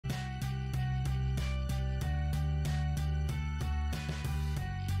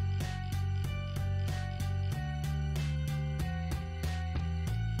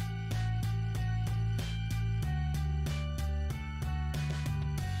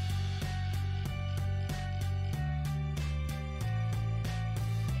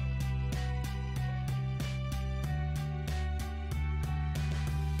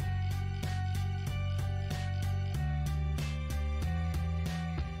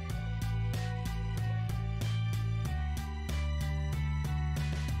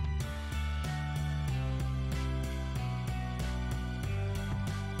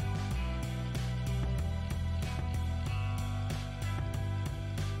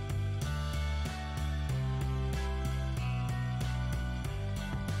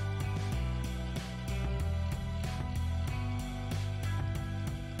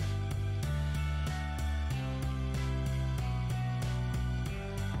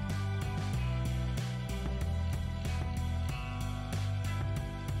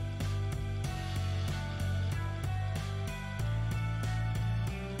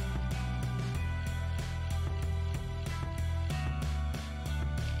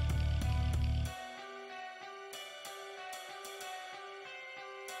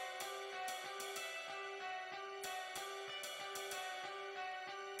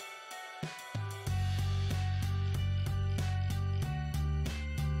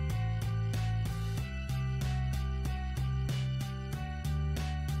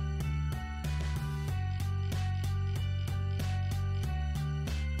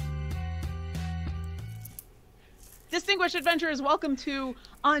Distinguished adventurers, welcome to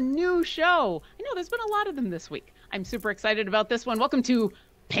a new show. I know there's been a lot of them this week. I'm super excited about this one. Welcome to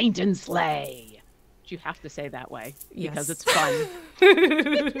Paint and Slay. You have to say that way because Yes. it's fun. Because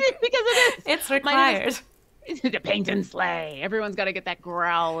it is. It's required. To paint and slay. Everyone's got to get that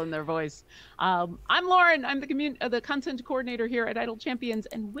growl in their voice. I'm Lauren. I'm the content coordinator here at Idle Champions,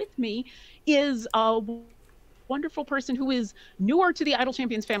 and with me is a wonderful person who is newer to the Idle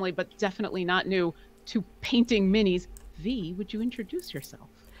Champions family, but definitely not new to painting minis. V, would you introduce yourself?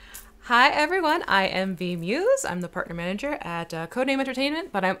 Hi, everyone. I am V Muse. I'm the partner manager at Codename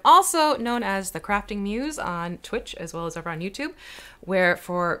Entertainment, but I'm also known as the Crafting Muse on Twitch as well as over on YouTube, where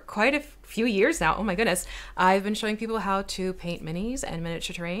for quite a few years now, oh my goodness, I've been showing people how to paint minis and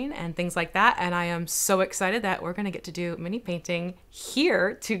miniature terrain and things like that. And I am so excited that we're going to get to do mini painting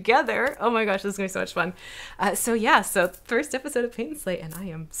here together. Oh my gosh, this is going to be so much fun. So first episode of Paint and Slay, and I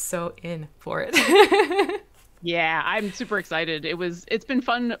am so in for it. Yeah, I'm super excited. It's been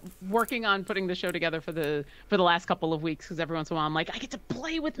fun working on putting the show together for the last couple of weeks, because every once in a while I'm like, I get to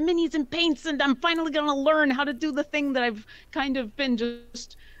play with minis and paints, and I'm finally going to learn how to do the thing that I've kind of been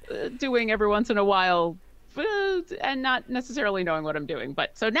just doing every once in a while and not necessarily knowing what I'm doing.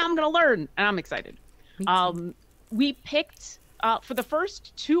 But so now I'm going to learn, and I'm excited. We picked for the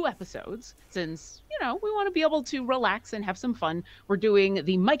first 2 episodes, since, we want to be able to relax and have some fun, we're doing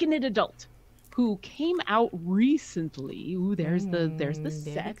the Myconid Adult, who came out recently. Ooh, there's the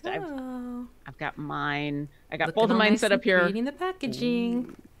set. I've got mine. I got both of mine set up here. Reading the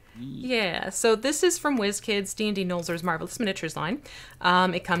packaging. Yeah, so this is from WizKids D&D Nolzur's Marvelous Miniatures line.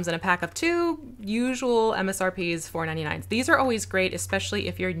 It comes in a pack of 2, usual MSRPs $4.99. These are always great, especially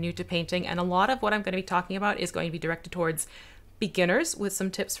if you're new to painting, and a lot of what I'm going to be talking about is going to be directed towards beginners, with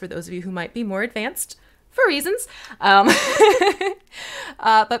some tips for those of you who might be more advanced for reasons.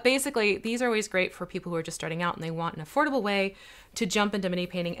 But basically, these are always great for people who are just starting out and they want an affordable way to jump into mini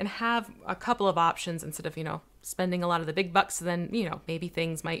painting and have a couple of options instead of, spending a lot of the big bucks. Then, maybe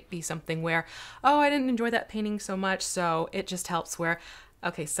things might be something where, oh, I didn't enjoy that painting so much. So it just helps where,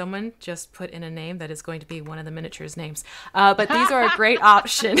 okay, someone just put in a name that is going to be one of the miniatures' names. But these are a great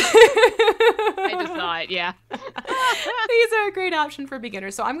option. I just saw it, yeah. These are a great option for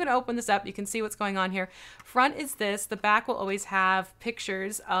beginners. So I'm going to open this up. You can see what's going on here. Front is this. The back will always have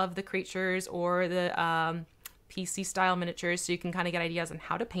pictures of the creatures or the PC style miniatures, so you can kind of get ideas on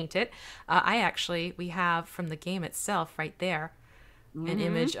how to paint it. We have from the game itself right there, an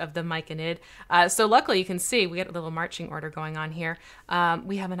image of the Myconid. So luckily you can see we get a little marching order going on here.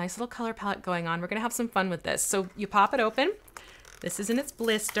 We have a nice little color palette going on. We're going to have some fun with this. So you pop it open. This is in its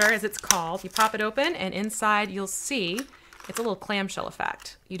blister, as it's called. You pop it open, and inside you'll see it's a little clamshell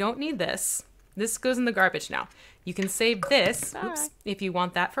effect. You don't need this. This goes in the garbage now. You can save this if you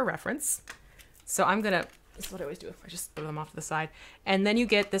want that for reference. So I'm going to, this is what I always do. I just throw them off to the side. And then you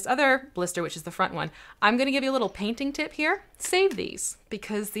get this other blister, which is the front one. I'm going to give you a little painting tip here. Save these,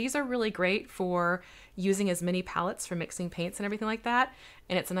 because these are really great for using as mini palettes for mixing paints and everything like that.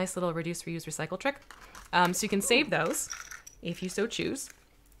 And it's a nice little reduce, reuse, recycle trick. So you can save those if you so choose.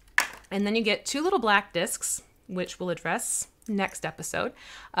 And then you get 2 little black discs, which we'll address next episode.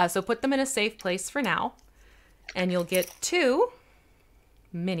 So put them in a safe place for now. And you'll get 2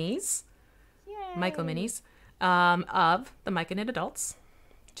 minis, Myco minis, of the Myconid Adults,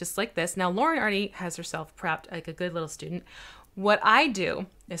 just like this. Now, Lauren already has herself prepped like a good little student. What I do,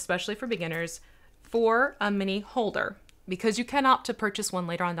 especially for beginners, for a mini holder, because you can opt to purchase one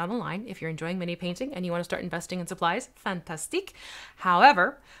later on down the line if you're enjoying mini painting and you want to start investing in supplies, fantastic.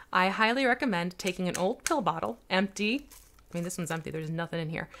 However, I highly recommend taking an old pill bottle, empty. I mean, this one's empty, there's nothing in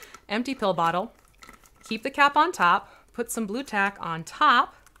here. Empty pill bottle, keep the cap on top, put some blue tack on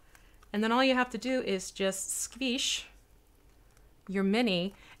top, and then all you have to do is just squish your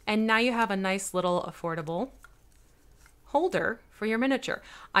mini, and now you have a nice little affordable holder for your miniature.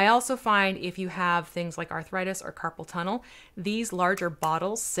 I also find if you have things like arthritis or carpal tunnel, these larger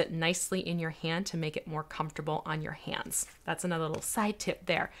bottles sit nicely in your hand to make it more comfortable on your hands. That's another little side tip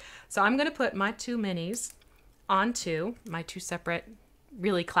there. So I'm going to put my 2 minis onto my 2 separate,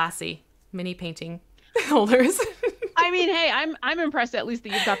 really classy mini painting holders. I mean, hey, I'm impressed at least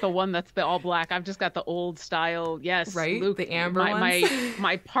that you've got the one that's the all black. I've just got the old style. Yes, right? Luke, the amber ones.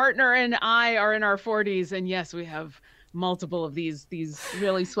 My partner and I are in our 40s, and yes, we have multiple of these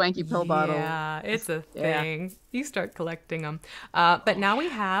really swanky pill bottles. Yeah, it's a thing. Yeah. You start collecting them. But now we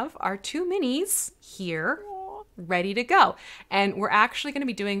have our 2 minis here ready to go. And we're actually going to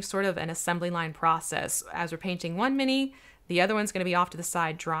be doing sort of an assembly line process. As we're painting one mini, the other one's going to be off to the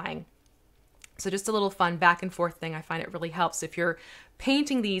side drying. So just a little fun back and forth thing. I find it really helps. If you're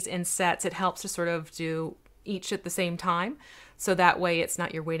painting these in sets, it helps to sort of do each at the same time. So that way it's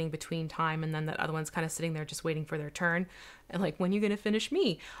not you're waiting between time and then that other one's kind of sitting there just waiting for their turn. And like, when are you going to finish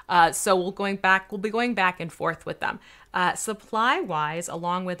me? So we'll be going back and forth with them. Supply wise,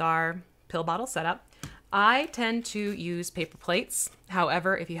 along with our pill bottle setup, I tend to use paper plates.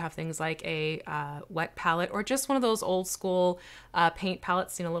 However, if you have things like a wet palette or just one of those old school paint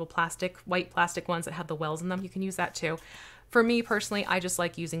palettes, little white plastic ones that have the wells in them, you can use that too. For me personally, I just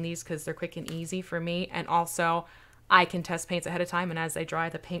like using these because they're quick and easy for me. And also, I can test paints ahead of time, and as they dry,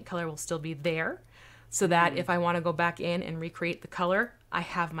 the paint color will still be there. So that if I want to go back in and recreate the color, I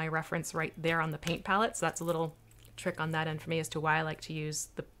have my reference right there on the paint palette. So that's a little trick on that end for me as to why I like to use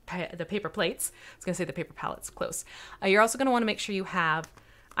the paper plates. I was going to say the paper palettes, close. You're also going to want to make sure you have,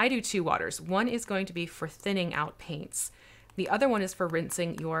 I do 2 waters. One is going to be for thinning out paints. The other one is for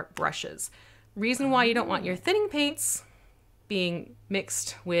rinsing your brushes. Reason why you don't want your thinning paints being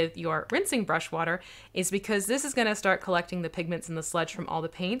mixed with your rinsing brush water is because this is going to start collecting the pigments and the sludge from all the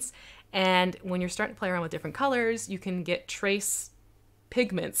paints. And when you're starting to play around with different colors, you can get trace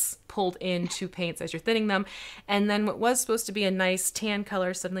pigments pulled into paints as you're thinning them. And then what was supposed to be a nice tan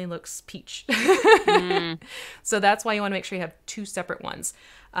color suddenly looks peach. So that's why you want to make sure you have 2 separate ones.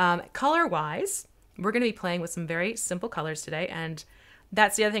 Color-wise, we're going to be playing with some very simple colors today. And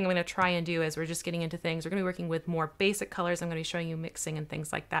that's the other thing I'm going to try and do as we're just getting into things. We're going to be working with more basic colors. I'm going to be showing you mixing and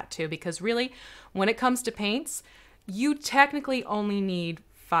things like that too. Because really, when it comes to paints, you technically only need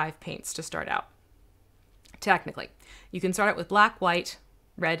 5 paints to start out. Technically. You can start out with black, white,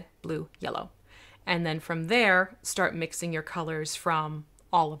 red, blue, yellow. And then from there, start mixing your colors from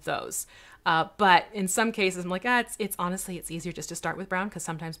all of those. But in some cases, I'm like, it's honestly, it's easier just to start with brown because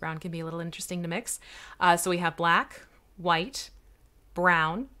sometimes brown can be a little interesting to mix. So we have black, white,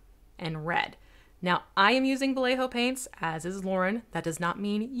 brown, and red. Now, I am using Vallejo paints, as is Lauren. That does not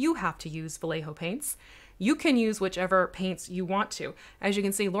mean you have to use Vallejo paints. You can use whichever paints you want to. As you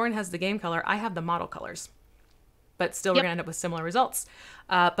can see, Lauren has the game color. I have the model colors. But still, we're going to end up with similar results.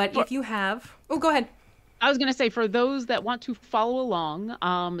 But if you have... Oh, go ahead. I was going to say, for those that want to follow along,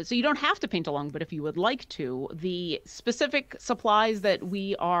 so you don't have to paint along, but if you would like to, the specific supplies that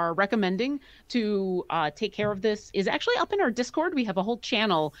we are recommending to take care of this is actually up in our Discord. We have a whole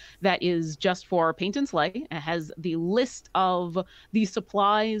channel that is just for Paint and Slay. It has the list of the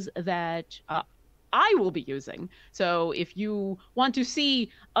supplies that I will be using. So if you want to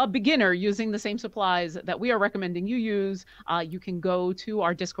see a beginner using the same supplies that we are recommending you use, you can go to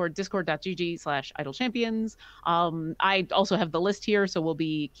our Discord, discord.gg/idlechampions. I also have the list here, so we'll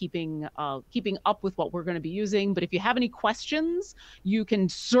be keeping up with what we're going to be using. But if you have any questions, you can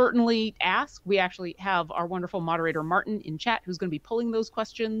certainly ask. We actually have our wonderful moderator, Martin, in chat, who's going to be pulling those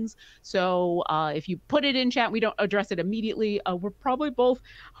questions. So if you put it in chat, we don't address it immediately. We're probably both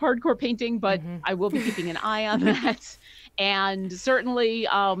hardcore painting, but I will be keeping an eye on that. And certainly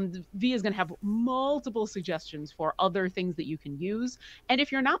V is going to have multiple suggestions for other things that you can use. And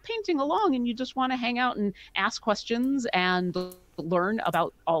if you're not painting along and you just want to hang out and ask questions and learn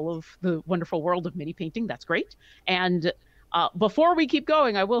about all of the wonderful world of mini painting, that's great. And before we keep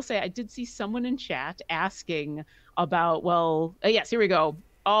going, I will say I did see someone in chat asking about, yes, here we go.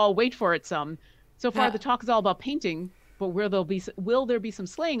 Oh, wait for it some. So far, the talk is all about painting, but will there be some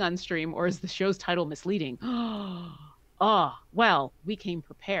slaying on stream, or is the show's title misleading? Well, we came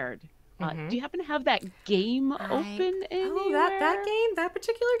prepared. Do you happen to have that game open anywhere? Oh, that game? That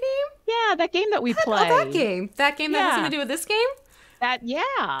particular game? Yeah, that game that we play. Oh, that game. That game that has something to do with this game? Yeah.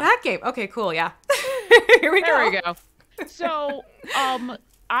 That game. Okay, cool, yeah. Here we go. So,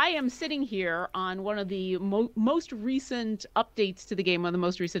 I am sitting here on one of the most recent updates to the game, one of the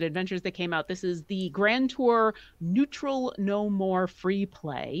most recent adventures that came out. This is the Grand Tour Neutral No More free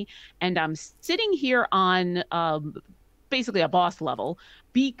play. And I'm sitting here on basically a boss level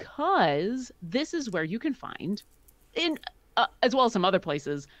because this is where you can find, as well as some other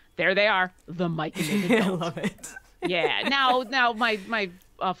places, there they are, the Myconid. I love it. Yeah. Now my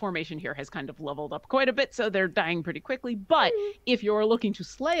formation here has kind of leveled up quite a bit, so they're dying pretty quickly. But if you're looking to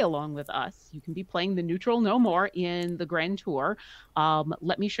slay along with us, you can be playing the Neutral No More in the Grand Tour.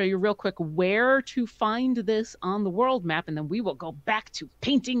 Let me show you real quick where to find this on the world map, and then we will go back to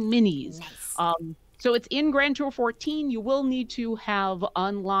painting minis. Nice. So it's in Grand Tour 14. You will need to have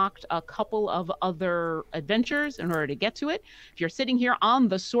unlocked a couple of other adventures in order to get to it. If you're sitting here on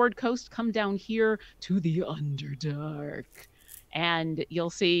the Sword Coast, come down here to the Underdark. And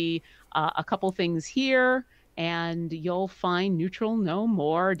you'll see a couple things here, and you'll find Neutral No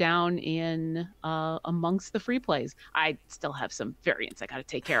More down in amongst the free plays. I still have some variants I got to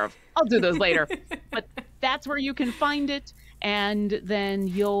take care of. I'll do those later. But that's where you can find it. And then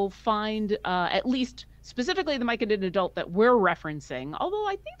you'll find at least specifically the Myconid adult that we're referencing, although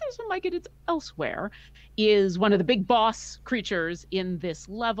I think there's some Myconids elsewhere, is one of the big boss creatures in this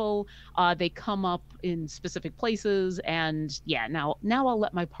level. They come up in specific places, and yeah, now I'll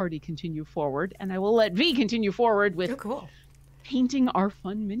let my party continue forward, and I will let V continue forward with cool. painting our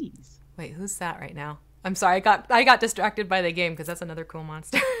fun minis. Wait, who's that right now? I'm sorry, I got distracted by the game because that's another cool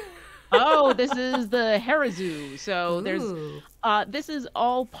monster. Oh, this is the Harazu. So Ooh. there's this is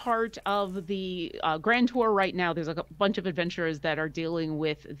all part of the Grand Tour right now. There's a bunch of adventurers that are dealing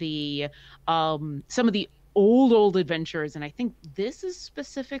with the some of the old adventures, and I think this is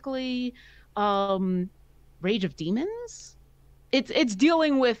specifically Rage of Demons. It's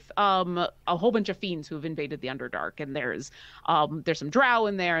dealing with a whole bunch of fiends who have invaded the Underdark, and there's some drow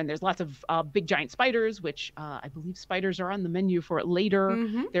in there, and there's lots of big giant spiders, which I believe spiders are on the menu for it later.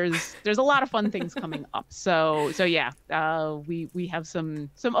 Mm-hmm. There's a lot of fun things coming up. So yeah, we have some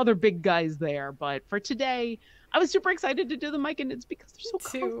other big guys there, but for today, I was super excited to do the Myconids because they're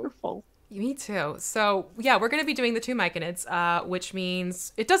so colorful. Me too. So yeah, we're going to be doing the 2 Myconids, which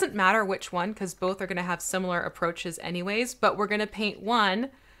means it doesn't matter which one because both are going to have similar approaches anyways, but we're going to paint one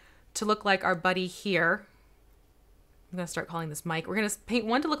to look like our buddy here. I'm going to start calling this Mike. We're going to paint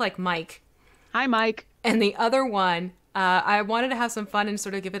one to look like Mike. Hi, Mike. And the other one, I wanted to have some fun and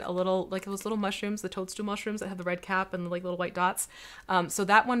sort of give it a little, like those little mushrooms, the toadstool mushrooms that have the red cap and the like little white dots. So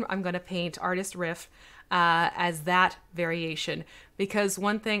that one I'm going to paint Artist Riff as that variation, because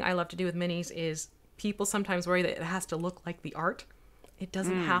one thing I love to do with minis is people sometimes worry that it has to look like the art. It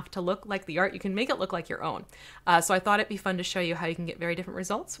doesn't have to look like the art. You can make it look like your own. So I thought it'd be fun to show you how you can get very different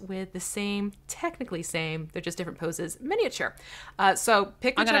results with the same, technically same, they're just different poses, miniature. So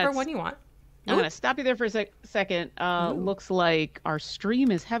pick whichever one you want. I'm going to stop you there for a second. Looks like our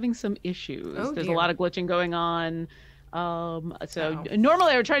stream is having some issues. There's a lot of glitching going on.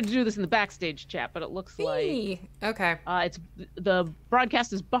 Normally I would try to do this in the backstage chat, but it looks like it's the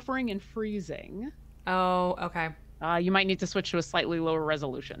broadcast is buffering and freezing. Oh, okay. You might need to switch to a slightly lower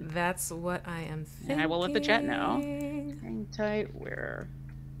resolution. That's what I am thinking. And I will let the chat know. Hang tight. Where?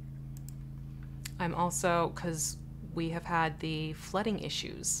 I'm also, because we have had the flooding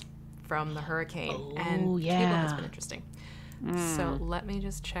issues from the hurricane, and cable has been interesting. So let me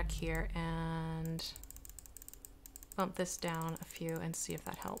just check here and bump this down a few and see if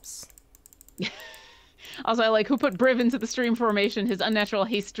that helps. Also, I like who put Briv into the stream formation. His unnatural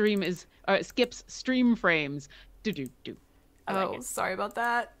haste stream is skips stream frames. Do. Oh, sorry about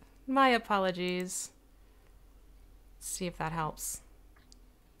that. My apologies. Let's see if that helps.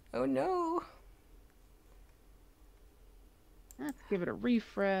 Oh no. Let's give it a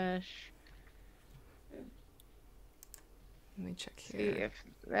refresh. Let me check here. See if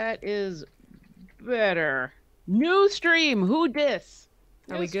that is better. New stream. Who dis?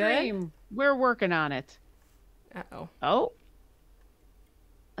 Are we good? Stream. We're working on it. Uh-oh. Oh.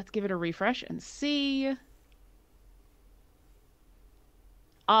 Let's give it a refresh and see.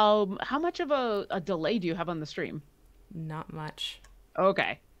 How much of a delay do you have on the stream? Not much.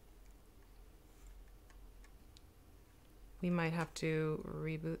 Okay. We might have to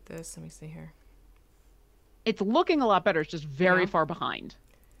reboot this. Let me see here. It's looking a lot better. It's just very far behind.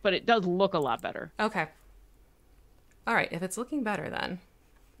 But it does look a lot better. Okay. All right. If it's looking better then.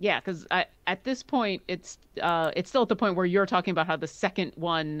 Yeah, because at this point, it's still at the point where you're talking about how the second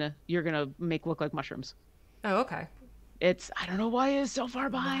one you're going to make look like mushrooms. Oh, okay. I don't know why it's so far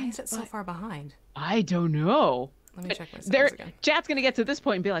behind. Why is it so far behind? I don't know. Let me check my settings again. Chat's going to get to this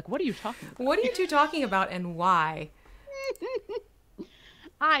point and be like, what are you talking about? What are you two talking about and why?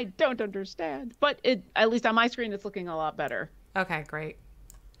 I don't understand. But at least on my screen, it's looking a lot better. Okay, great.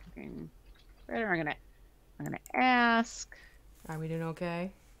 Looking better. I'm gonna ask. Are we doing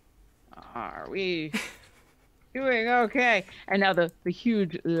okay? Are we doing okay? And now the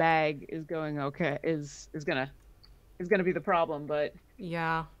huge lag is going okay. Is gonna be the problem, but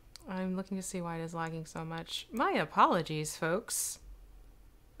yeah, I'm looking to see why it is lagging so much. My apologies, folks.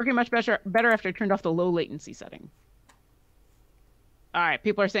 Working much better after I turned off the low latency setting. All right,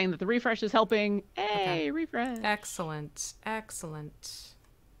 people are saying that the refresh is helping. Hey, refresh. Excellent.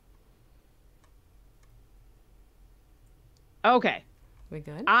 Okay. We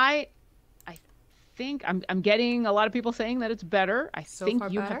good? I think I'm getting a lot of people saying that it's better. I think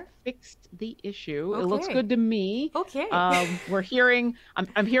you have fixed the issue. Okay. It looks good to me. Okay. We're hearing.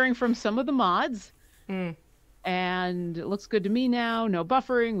 I'm hearing from some of the mods, and it looks good to me now. No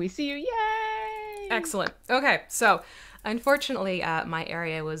buffering. We see you. Yay! Excellent. Okay, so unfortunately, my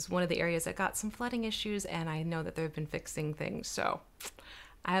area was one of the areas that got some flooding issues, and I know that they've been fixing things. So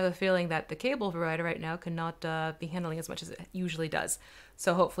I have a feeling that the cable provider right now cannot be handling as much as it usually does.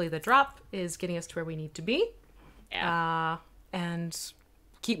 So hopefully the drop is getting us to where we need to be. Yeah. And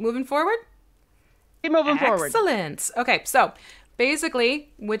keep moving forward. Keep moving forward. Excellent. Okay, so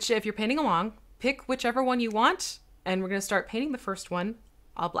basically, if you're painting along, pick whichever one you want, and we're going to start painting the first one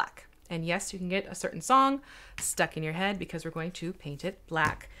all black. And yes, you can get a certain song stuck in your head because we're going to paint it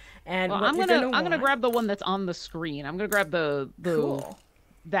black. And well, I'm gonna grab the one that's on the screen. I'm gonna grab the cool.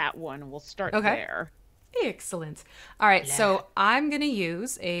 that one. We'll start there. Excellent. All right, so I'm gonna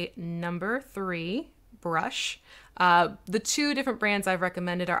use a number 3 brush. The 2 different brands I've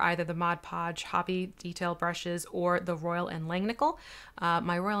recommended are either the Mod Podge Hobby Detail brushes or the Royal and Langnickel.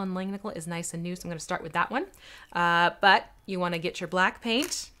 My Royal and Langnickel is nice and new, so I'm going to start with that one. But you want to get your black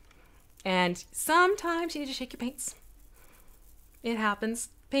paint, and sometimes you need to shake your paints. It happens.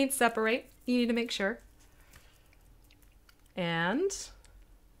 Paints separate. You need to make sure. And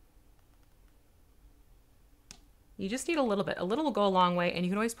you just need a little bit. A little will go a long way, and you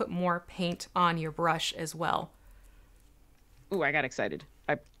can always put more paint on your brush as well. Ooh, I got excited.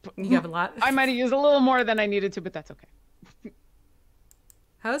 You have a lot? I might have used a little more than I needed to, but that's okay.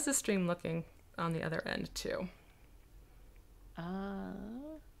 How's the stream looking on the other end, too? I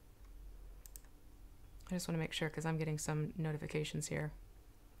just want to make sure because I'm getting some notifications here.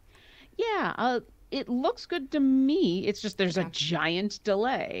 Yeah, it looks good to me. It's just there's a giant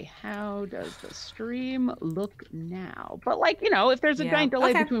delay. How does the stream look now? But like, if there's a giant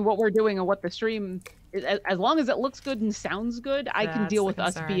delay between what we're doing and what the stream is, as long as it looks good and sounds good, I can deal with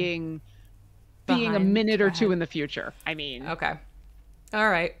us being a minute or two in the future. I mean. Okay. All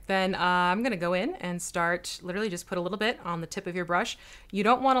right, then I'm going to go in and start literally just put a little bit on the tip of your brush. You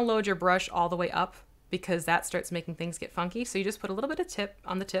don't want to load your brush all the way up because that starts making things get funky. So you just put a little bit of tip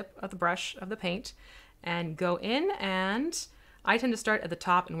on the tip of the brush of the paint and go in, and I tend to start at the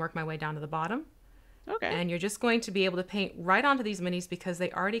top and work my way down to the bottom. Okay. And you're just going to be able to paint right onto these minis because they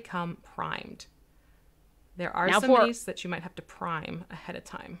already come primed. There are some minis that you might have to prime ahead of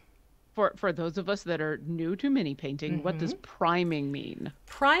time. For those of us that are new to mini painting, what does priming mean?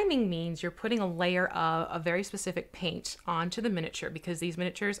 Priming means you're putting a layer of a very specific paint onto the miniature because these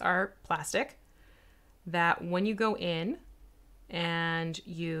miniatures are plastic, that when you go in and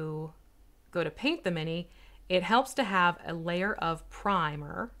you go to paint the mini, it helps to have a layer of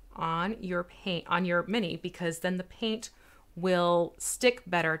primer on your paint, on your mini, because then the paint will stick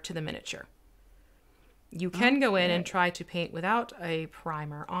better to the miniature. You can go in and try to paint without a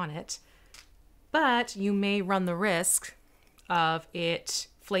primer on it, but you may run the risk of it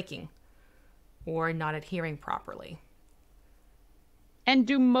flaking or not adhering properly. And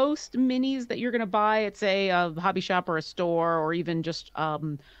do most minis that you're going to buy at, say, a hobby shop or a store or even just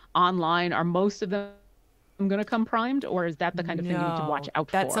online, are most of them going to come primed? Or is that the kind of thing you need to watch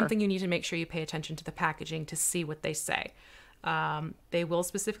out for? That's something you need to make sure you pay attention to the packaging to see what they say. They will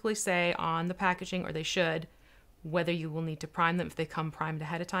specifically say on the packaging, or they should, whether you will need to prime them if they come primed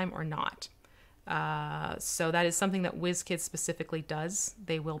ahead of time or not. So that is something that WizKids specifically does.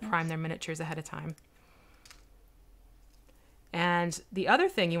 They will prime their miniatures ahead of time. And the other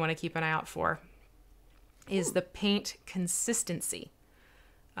thing you want to keep an eye out for is the paint consistency.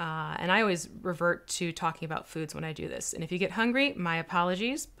 And I always revert to talking about foods when I do this. And if you get hungry, my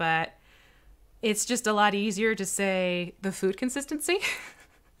apologies, but it's just a lot easier to say the food consistency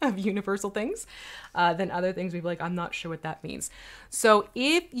of universal things than other things. We'd be like, I'm not sure what that means. So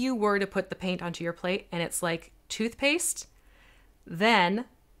if you were to put the paint onto your plate and it's like toothpaste, then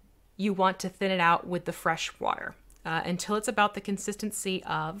you want to thin it out with the fresh water until it's about the consistency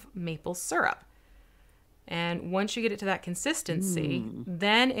of maple syrup. And once you get it to that consistency,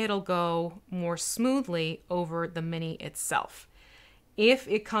 then it'll go more smoothly over the mini itself. If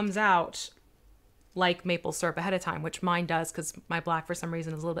it comes out like maple syrup ahead of time, which mine does because my black for some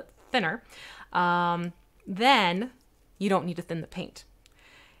reason is a little bit thinner, then you don't need to thin the paint.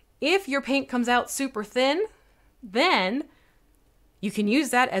 If your paint comes out super thin, then you can use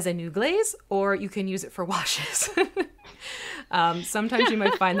that as a new glaze or you can use it for washes. Sometimes you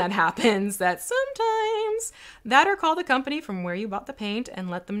might find that happens, that sometimes that, or call the company from where you bought the paint and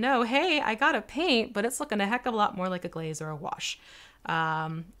let them know, hey, I got a paint, but it's looking a heck of a lot more like a glaze or a wash.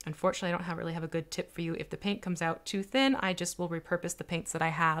 Unfortunately, I don't really have a good tip for you. If the paint comes out too thin, I just will repurpose the paints that I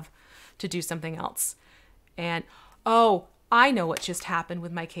have to do something else. And, oh, I know what just happened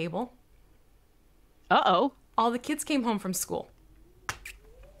with my cable. Uh-oh. All the kids came home from school.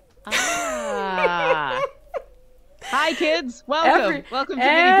 Ah. Hi, kids. Welcome. Welcome to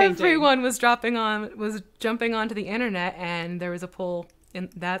mini painting. Everyone was jumping onto the internet, and there was a poll,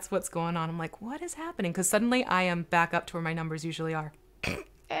 and that's what's going on. I'm like, what is happening? Because suddenly I am back up to where my numbers usually are.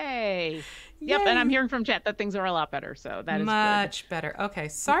 Yay. Yep, and I'm Yay. hearing from chat that things are a lot better, so that is good. Much better. Okay,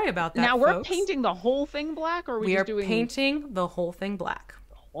 sorry about that, Now we're folks. painting the whole thing black, or are we We just are doing painting the whole thing black.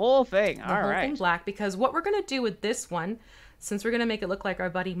 the whole thing? The All whole right. thing black, because what we're going to do with this one, since we're going to make it look like our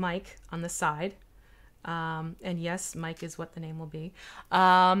buddy Mike on the side, and yes, Mike is what the name will be,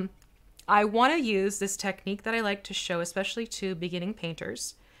 I want to use this technique that I like to show, especially to beginning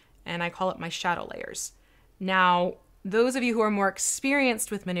painters, and I call it my shadow layers. Now, those of you who are more experienced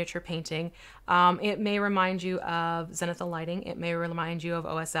with miniature painting, it may remind you of zenithal lighting. It may remind you of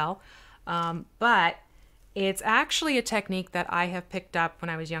OSL, but it's actually a technique that I have picked up when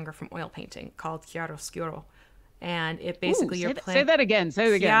I was younger from oil painting called chiaroscuro. And it basically, Ooh, you're say playing... that again. Say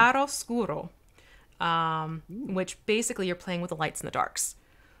it again. Chiaroscuro, which basically you're playing with the lights and the darks.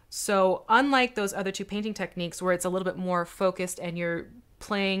 So unlike those other two painting techniques where it's a little bit more focused and you're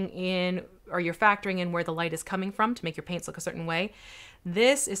playing in, or you're factoring in where the light is coming from to make your paints look a certain way,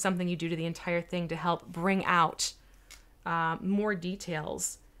 this is something you do to the entire thing to help bring out more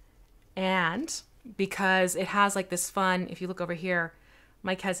details. And because it has like this fun, if you look over here,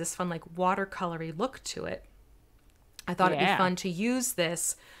 Mike has this fun like watercolory look to it. I thought it'd be fun to use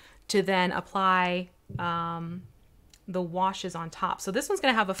this to then apply the washes on top. So this one's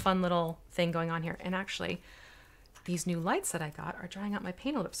going to have a fun little thing going on here. And actually, these new lights that I got are drying out my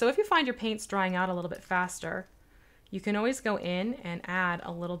paint a little bit. So if you find your paint's drying out a little bit faster, you can always go in and add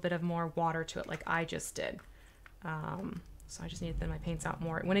a little bit of more water to it like I just did. So I just need to thin my paints out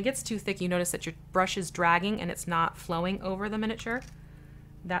more. When it gets too thick, you notice that your brush is dragging and it's not flowing over the miniature.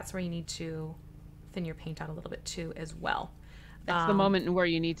 That's where you need to thin your paint out a little bit too as well. That's the moment where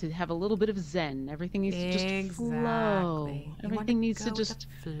you need to have a little bit of zen. Everything needs to just flow. Everything needs to just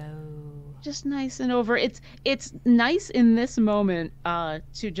flow. Just nice and over. It's nice in this moment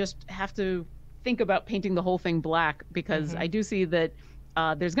to just have to think about painting the whole thing black, because I do see that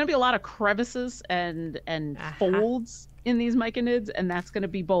there's going to be a lot of crevices and folds in these Myconids, and that's going to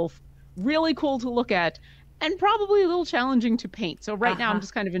be both really cool to look at and probably a little challenging to paint. So right now I'm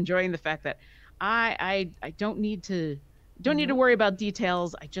just kind of enjoying the fact that I don't need to worry about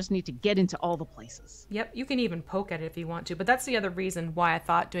details. I just need to get into all the places. Yep, you can even poke at it if you want to. But that's the other reason why I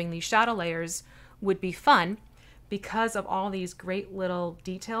thought doing these shadow layers would be fun, because of all these great little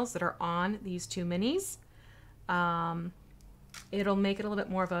details that are on these two minis. It'll make it a little bit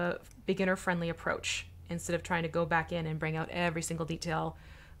more of a beginner-friendly approach instead of trying to go back in and bring out every single detail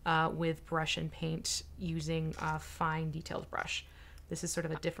with brush and paint using a fine detailed brush. This is sort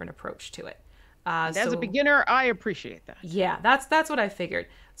of a different approach to it. As a beginner, I appreciate that. Yeah, that's what I figured.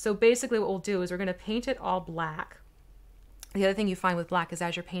 So basically what we'll do is we're going to paint it all black. The other thing you find with black is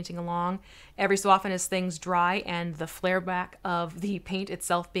as you're painting along, every so often as things dry and the flare back of the paint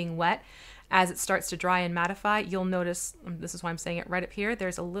itself being wet, as it starts to dry and mattify, you'll notice, this is why I'm saying it right up here,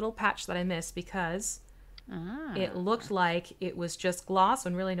 there's a little patch that I missed because it looked like it was just gloss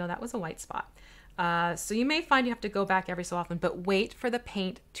when really no, that was a white spot. So you may find you have to go back every so often, but wait for the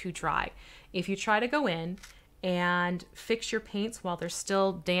paint to dry. If you try to go in and fix your paints while they're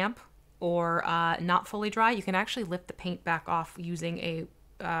still damp or not fully dry, you can actually lift the paint back off using a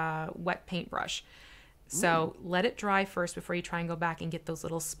wet paintbrush. So let it dry first before you try and go back and get those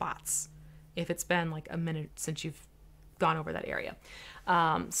little spots if it's been like a minute since you've gone over that area.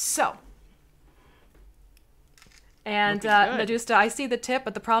 And Nadusta, I see the tip,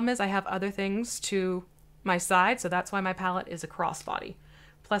 but the problem is I have other things to my side, so that's why my palette is a crossbody.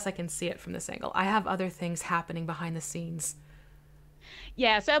 Plus, I can see it from this angle. I have other things happening behind the scenes.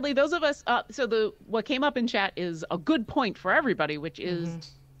 Yeah, sadly, those of us. What came up in chat is a good point for everybody, which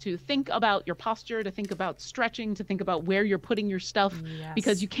is to think about your posture, to think about stretching, to think about where you're putting your stuff,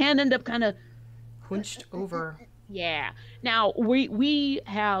 because you can end up kind of hunched over. Yeah. Now we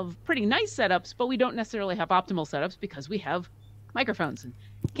have pretty nice setups, but we don't necessarily have optimal setups because we have microphones and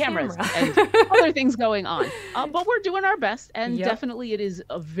cameras and other things going on. But we're doing our best, and definitely it is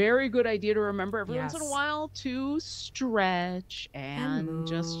a very good idea to remember every once in a while to stretch and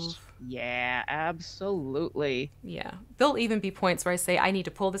just absolutely. Yeah. There'll even be points where I say I need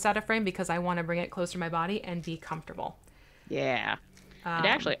to pull this out of frame because I want to bring it closer to my body and be comfortable. Yeah. And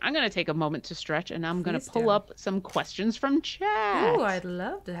actually, I'm going to take a moment to stretch, and I'm going to pull up some questions from chat. Oh, I'd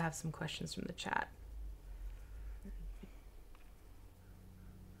love to have some questions from the chat.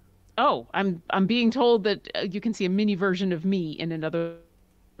 Oh, I'm being told that you can see a mini version of me in another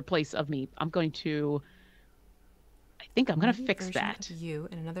place of me. I think I'm going to fix that. Of you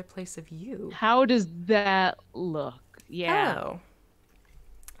in another place of you. How does that look? Yeah. Oh.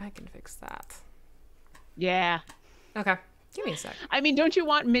 I can fix that. Yeah. Okay. Give me a sec. I mean, don't you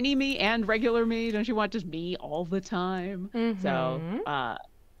want mini me and regular me? Don't you want just me all the time? So,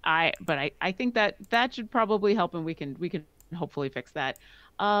 I think that that should probably help, and we can hopefully fix that.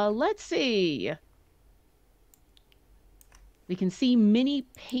 Let's see. We can see mini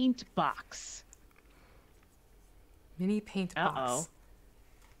paint box. Mini paint Uh-oh. box.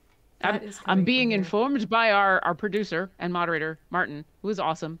 That I'm is I'm coming from being where? informed by our producer and moderator, Martin, who is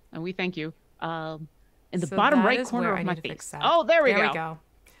awesome, and we thank you. In the So bottom that right is corner where of I my need to fix face. that. Oh, there we There we go. go.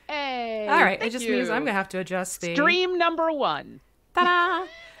 All Hey, right. It thank just means I'm you. gonna have to adjust the. Stream number one. Ta-da!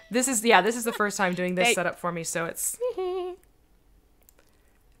 This is the first time doing this Hey. setup for me, so it's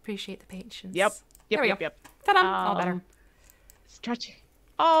appreciate the patience. Yep. Yep. There we Yep. go. Yep. Ta-da! All better. Stretch.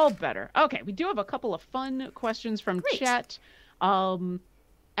 All better. Okay, we do have a couple of fun questions from Great. chat.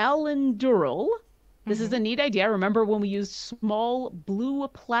 Alan Durrell. This is a neat idea. Remember when we used small blue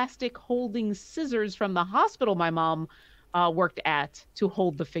plastic holding scissors from the hospital my mom worked at to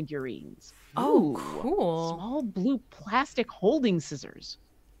hold the figurines? Oh, Ooh, cool. small blue plastic holding scissors,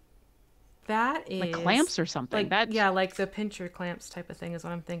 That is like clamps or something. like That's yeah, like the pincher clamps type of thing is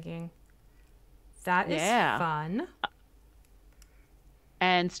what I'm thinking. That is Yeah. fun.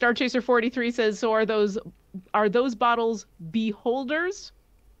 And Star Chaser 43 says, so are those bottles beholders?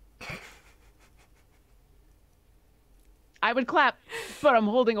 I would clap, but I'm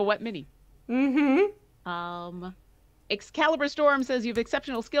holding a wet mini. Excalibur Storm says you have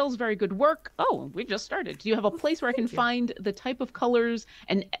exceptional skills, very good work. Oh, we just started. Do you have a place where I can find the type of colors?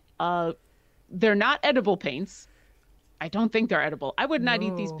 And they're not edible paints. I don't think they're edible. I would not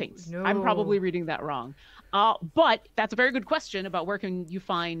eat these paints. I'm probably reading that wrong. But that's a very good question about where can you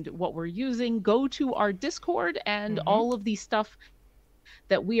find what we're using. Go to our Discord, and all of the stuff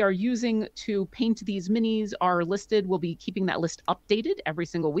that we are using to paint these minis are listed. We'll be keeping that list updated every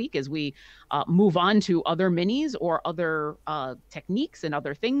single week as we move on to other minis or other techniques and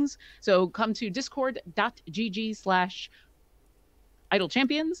other things. So come to discord.gg/idle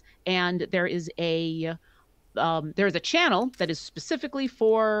champions, and there is a channel that is specifically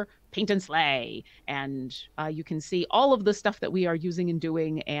for paint and slay, and you can see all of the stuff that we are using and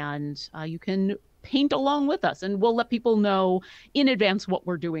doing, and you can paint along with us, and we'll let people know in advance what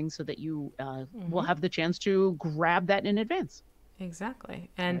we're doing so that you will have the chance to grab that in advance. Exactly.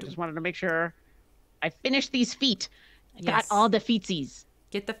 I And just wanted to make sure I finished these feet. I got Yes. all the feetsies.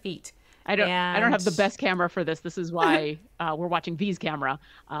 get the feet. I don't have the And- best camera for this. This is why we're watching V's camera.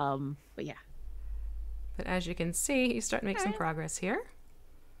 But yeah. But as you can see, he's starting to make some progress here.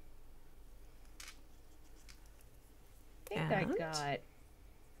 I think I And- got.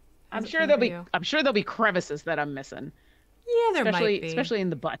 How's it feeling for you? I'm sure there'll be crevices that I'm missing. Yeah, there especially might be. especially in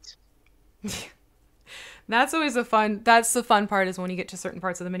the butt. That's always that's the fun part is when you get to certain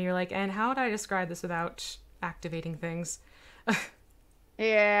parts of the mini, you're like, and how would I describe this without activating things?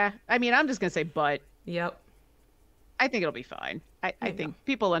 Yeah, I mean, I'm just gonna say butt. Yep. I think it'll be fine. I you think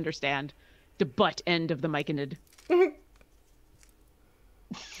people understand the butt end of the Myconid. There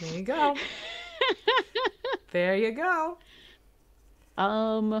you go. There you go.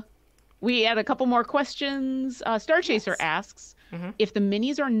 We had a couple more questions. Star Chaser asks, if the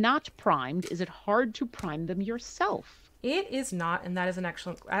minis are not primed, is it hard to prime them yourself? It is not, and that is an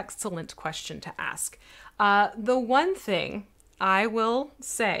excellent question to ask. The one thing I will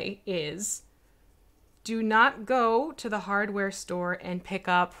say is do not go to the hardware store and pick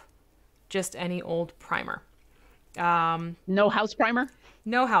up just any old primer. No house primer?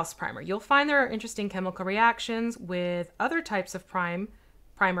 No house primer. You'll find there are interesting chemical reactions with other types of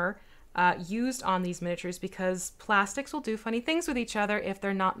primer used on these miniatures because plastics will do funny things with each other if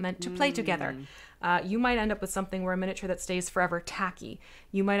they're not meant to play together. You might end up with something where a miniature that stays forever tacky.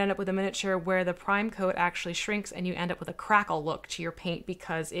 You might end up with a miniature where the prime coat actually shrinks and you end up with a crackle look to your paint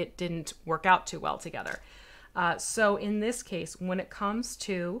because it didn't work out too well together. So in this case, when it comes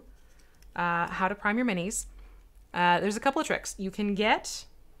to how to prime your minis, there's a couple of tricks. You can get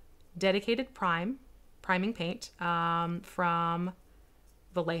dedicated priming paint from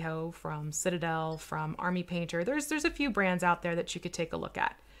Vallejo, from Citadel, from Army Painter. There's a few brands out there that you could take a look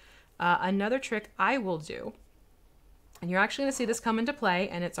at. Another trick I will do, and you're actually going to see this come into play,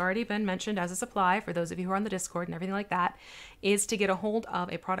 and it's already been mentioned as a supply for those of you who are on the Discord and everything like that, is to get a hold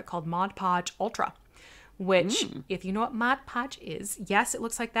of a product called Mod Podge Ultra, which, if you know what Mod Podge is, yes, it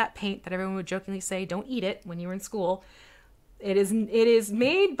looks like that paint that everyone would jokingly say, don't eat it when you were in school. It is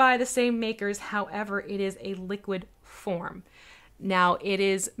made by the same makers, however, it is a liquid form. Now, it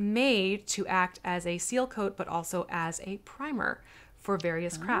is made to act as a seal coat, but also as a primer for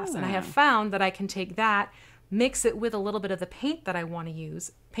various crafts. And I have found that I can take that, mix it with a little bit of the paint that I want to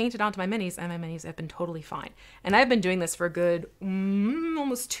use, paint it onto my minis, and my minis have been totally fine. And I've been doing this for a good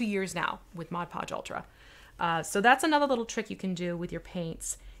almost 2 years now with Mod Podge Ultra. So that's another little trick you can do with your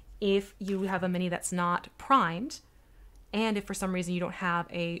paints if you have a mini that's not primed, and if for some reason you don't have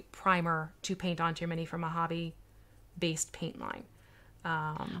a primer to paint onto your mini from a hobby-based paint line.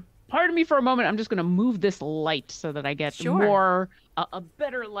 Pardon me for a moment. I'm just going to move this light so that I get Sure. a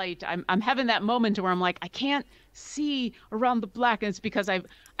better light. I'm having that moment where I'm like, I can't see around the black, and it's because I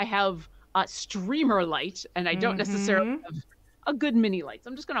have a streamer light, and I don't necessarily have a good mini light. So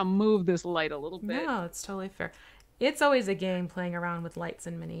I'm just going to move this light a little bit. No, it's totally fair. It's always a game playing around with lights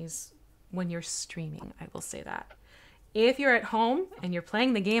and minis when you're streaming, I will say that. If you're at home and you're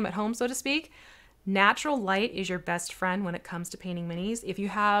playing the game at home, so to speak, natural light is your best friend when it comes to painting minis. If you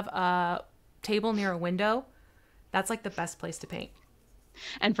have a table near a window, that's like the best place to paint.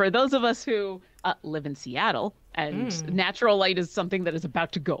 And for those of us who live in Seattle, and natural light is something that is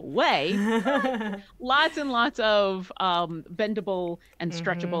about to go away, lots and lots of bendable and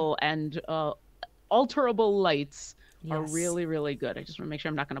stretchable and alterable lights are really, really good. I just want to make sure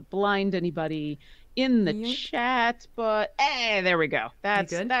I'm not going to blind anybody in the chat, but hey, there we go.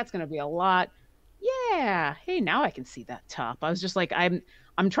 That's going to be a lot. Yeah. Hey, now I can see that top. I was just like,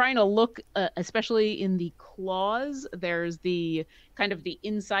 I'm trying to look, especially in the claws. There's the kind of the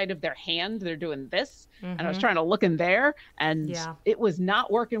inside of their hand. They're doing this, and I was trying to look in there, and it was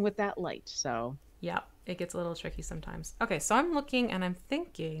not working with that light. So yeah, it gets a little tricky sometimes. Okay, so I'm looking and I'm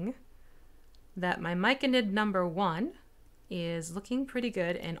thinking that my Myconid number 1 is looking pretty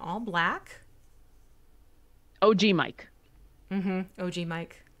good in all black. OG Mike. OG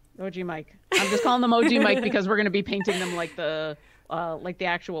Mike. OG Mike. I'm just calling them OG Mike because we're going to be painting them like the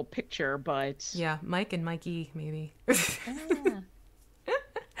actual picture, but yeah, Mike and Mikey maybe.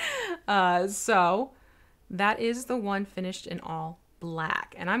 So that is the one finished in all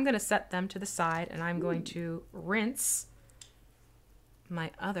black, and I'm going to set them to the side, and I'm going to rinse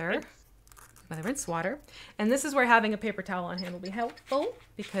my rinse water. And this is where having a paper towel on hand will be helpful,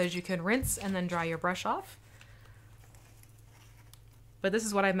 because you can rinse and then dry your brush off. But this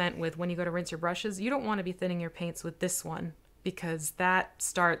is what I meant with when you go to rinse your brushes, you don't want to be thinning your paints with this one, because that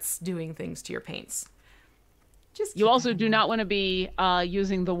starts doing things to your paints. You also do not want to be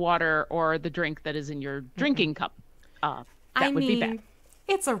using the water or the drink that is in your drinking cup. That would be bad.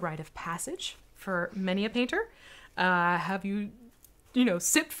 It's a rite of passage for many a painter. Have you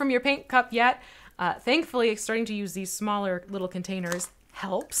sipped from your paint cup yet? Thankfully, starting to use these smaller little containers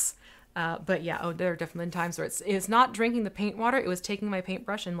helps. But yeah, there are definitely been times where it's not drinking the paint water. It was taking my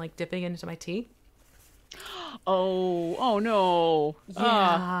paintbrush and like dipping it into my tea. Oh no.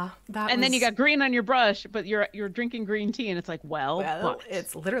 Yeah. Then you got green on your brush, but you're drinking green tea, and it's like, well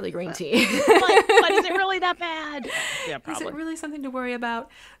it's literally green tea. but is it really that bad? Yeah, probably. Is it really something to worry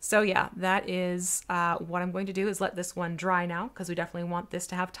about? So yeah, that is what I'm going to do is let this one dry now, because we definitely want this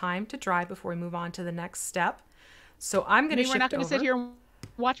to have time to dry before we move on to the next step. So I'm going to shift over. We're not going to sit here and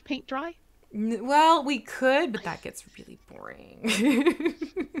watch paint dry? Well, we could, but that gets really boring.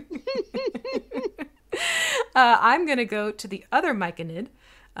 I'm going to go to the other Myconid,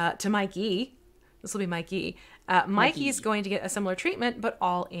 to Mikey. This will be Mikey. Mikey is going to get a similar treatment, but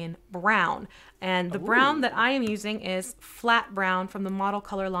all in brown. And the brown that I am using is flat brown from the model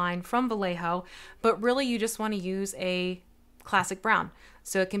color line from Vallejo. But really, you just want to use a classic brown.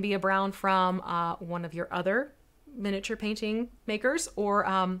 So it can be a brown from one of your other miniature painting makers, or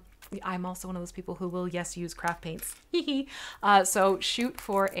I'm also one of those people who will, use craft paints. So shoot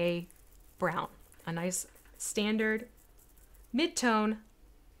for a brown. A nice standard mid-tone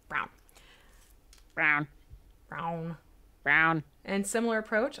brown. Brown. And similar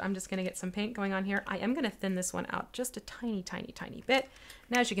approach, I'm just going to get some paint going on here. I am going to thin this one out just a tiny, tiny, tiny bit.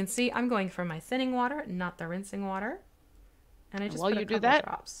 And as you can see, I'm going for my thinning water, not the rinsing water. And I just put a couple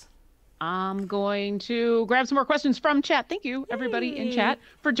drops. I'm going to grab some more questions from chat. Thank you, everybody in chat,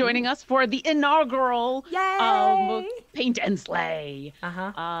 for joining us for the inaugural Paint and Slay.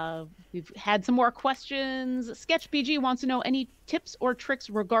 We've had some more questions. Sketch BG wants to know any tips or tricks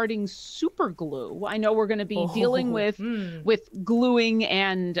regarding super glue. I know we're going to be dealing with gluing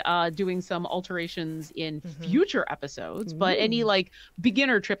and doing some alterations in future episodes, but any like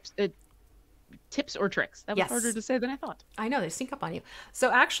beginner tips or tricks? That was harder to say than I thought. I know, they sync up on you.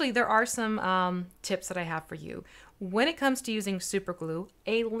 So actually, there are some tips that I have for you. When it comes to using super glue,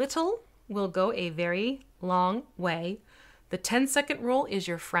 a little will go a very long way. The 10-second rule is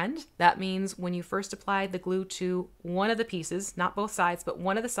your friend. That means when you first apply the glue to one of the pieces, not both sides, but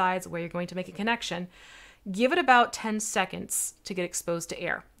one of the sides where you're going to make a connection, give it about 10 seconds to get exposed to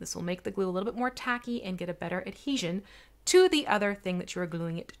air. This will make the glue a little bit more tacky and get a better adhesion to the other thing that you are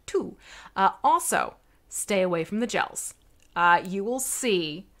gluing it to. Also, stay away from the gels. You will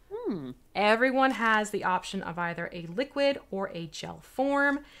see everyone has the option of either a liquid or a gel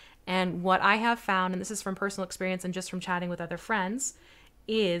form, And what I have found, and this is from personal experience and just from chatting with other friends,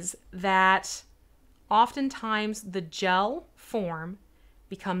 is that oftentimes the gel form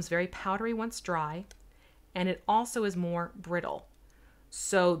becomes very powdery once dry, and it also is more brittle.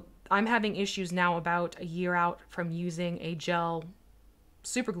 So I'm having issues now about a year out from using a gel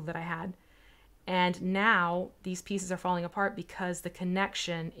super glue that I had. And now these pieces are falling apart because the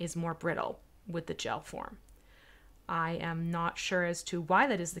connection is more brittle with the gel form. I am not sure as to why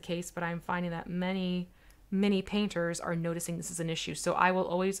that is the case, but I'm finding that many painters are noticing this is an issue. So I will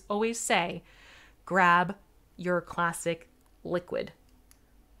always say, grab your classic liquid.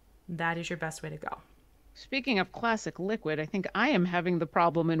 That is your best way to go. Speaking of classic liquid, I think I am having the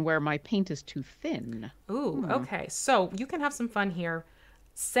problem in where my paint is too thin. Ooh, okay. So you can have some fun here.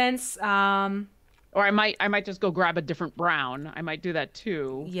 Since Or I might just go grab a different brown. I might do that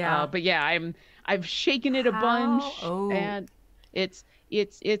too. Yeah. But yeah, I've shaken it a bunch, Oh. and it's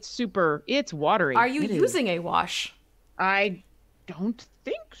super. It's watery. Are you It is. using a wash? I don't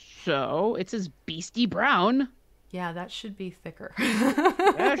think so. It says beastie brown. Yeah, that should be thicker.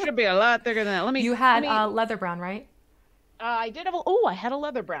 That should be a lot thicker than that. Let me. You had let me- leather brown, right? I did have. I had a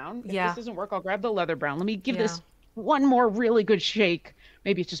leather brown. If Yeah. this doesn't work, I'll grab the leather brown. Let me give Yeah. this one more really good shake.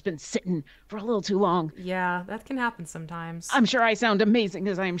 Maybe it's just been sitting for a little too long. Yeah, that can happen sometimes. I'm sure I sound amazing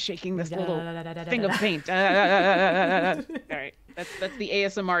as I am shaking this little thing of paint. All right, that's the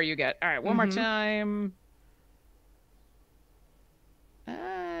ASMR you get. All right, one more time.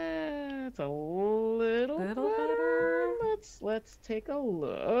 It's a little better. Let's take a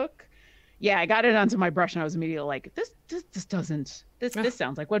look. Yeah, I got it onto my brush and I was immediately like, this doesn't. This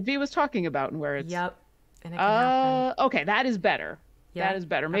sounds like what V was talking about, and where it's. Yep. And it can happen. Okay, that is better. Yeah. That is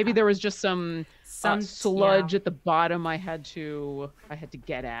better. Maybe there was just some sludge at the bottom I had to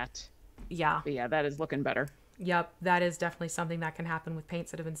get at. Yeah. But yeah, that is looking better. Yep. That is definitely something that can happen with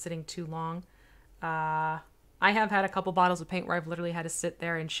paints that have been sitting too long. I have had a couple bottles of paint where I've literally had to sit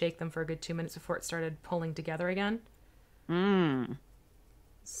there and shake them for a good 2 minutes before it started pulling together again.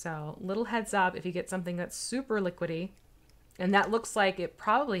 So, little heads up if you get something that's super liquidy, and that looks like it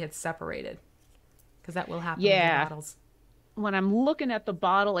probably had separated, because that will happen with the bottles. When I'm looking at the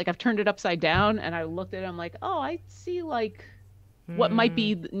bottle, like I've turned it upside down and I looked at it, I'm like, oh, I see like what might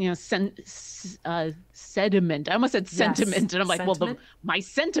be, sediment. I almost said sentiment, and I'm like, Sentiment? well, my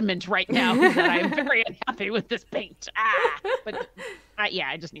sentiment right now is that I'm very unhappy with this paint. But yeah,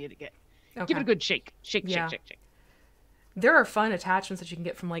 I just needed to give it a good shake. Shake. There are fun attachments that you can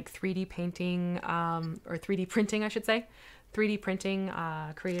get from like 3D painting, or 3D printing, I should say. 3D printing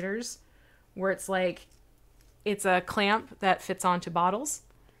creators, where it's like, it's a clamp that fits onto bottles,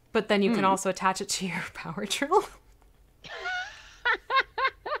 but then you can also attach it to your power drill.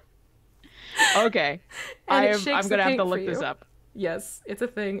 Okay. I'm going to have to look this up. Yes, it's a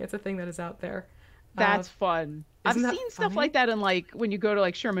thing. It's a thing that is out there. That's fun. I've isn't that seen stuff funny? like that in like when you go to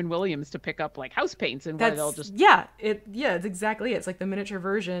like Sherman-Williams to pick up like house paints, and where they'll just it's exactly it. It's like the miniature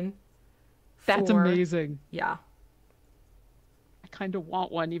version. That's amazing. Yeah. I kind of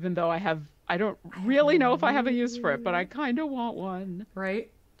want one, even though I don't really know if I have a use for it, but I kind of want one.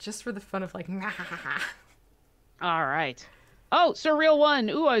 Right? Just for the fun of like, All right. Oh, Surreal One.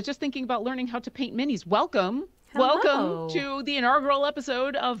 Ooh, I was just thinking about learning how to paint minis. Welcome. Hello. Welcome to the inaugural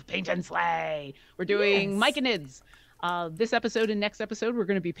episode of Paint and Slay. We're doing Myconids. This episode and next episode, we're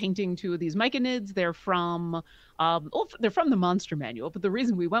going to be painting two of these Myconids. They're from the Monster Manual, but the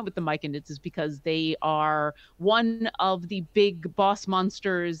reason we went with the Myconids is because they are one of the big boss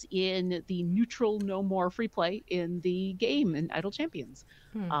monsters in the neutral no more free play in the game in Idle Champions.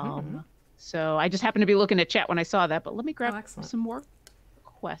 So I just happened to be looking at chat when I saw that, but let me grab some more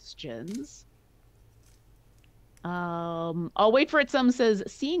questions. I'll wait for it. Some says,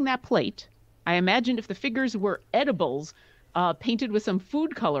 seeing that plate, I imagine if the figures were edibles, painted with some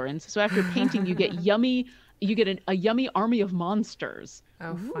food colorants. So after painting, you get a yummy army of monsters.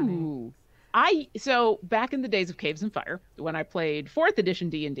 Oh, funny. Ooh. So back in the days of Caves and Fire, when I played 4th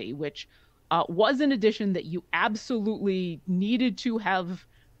edition D&D, which was an edition that you absolutely needed to have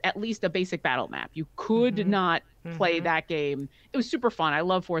at least a basic battle map. You could not play that game. It was super fun. I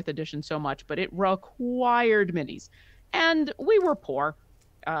love 4th edition so much, but it required minis. And we were poor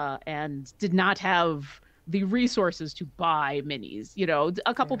and did not have the resources to buy minis. You know,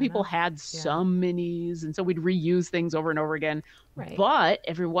 a couple people had some minis, and so we'd reuse things over and over again. Right. But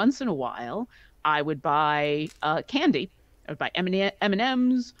every once in a while, I would buy candy. I would buy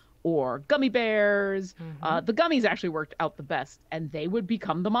M&Ms or gummy bears. The gummies actually worked out the best, and they would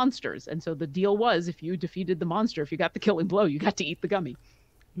become the monsters. And so the deal was, if you defeated the monster, if you got the killing blow, you got to eat the gummy.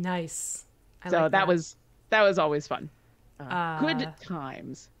 Nice. So that was always fun. Good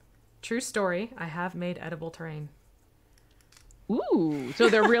times. True story. I have made edible terrain. Ooh, so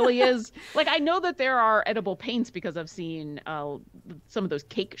there really is like I know that there are edible paints because I've seen some of those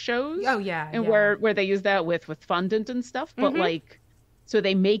cake shows Oh yeah, and yeah. where they use that with fondant and stuff, but Mm-hmm. like so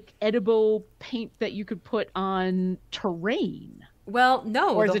they make edible paint that you could put on terrain, Well,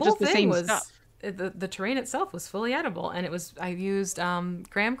 no, or is the it whole just the thing same was stuff? the terrain itself was fully edible, and it was I used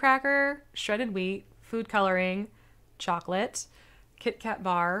graham cracker, shredded wheat, food coloring, chocolate, Kit Kat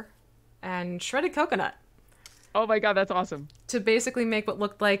bar, and shredded coconut Oh my God, that's awesome. to basically make what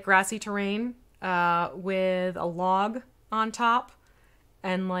looked like grassy terrain with a log on top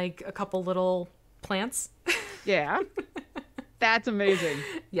and like a couple little plants. Yeah, that's amazing.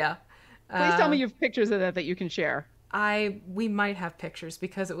 Yeah. Please tell Uh, me you have pictures of that you can share. we might have pictures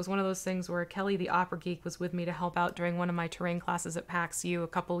because it was one of those things where Kelly the opera geek was with me to help out during one of my terrain classes at PAX U a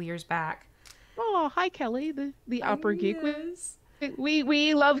couple years back. Oh, hi Kelly, the opera geek. Yes.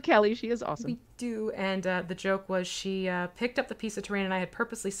 We love Kelly. She is We awesome. do, and the joke was she picked up the piece of terrain, and I had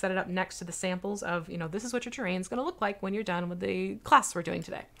purposely set it up next to the samples of, this is what your terrain is going to look like when you're done with the class we're doing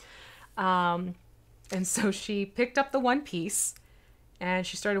today. And so she picked up the one piece, and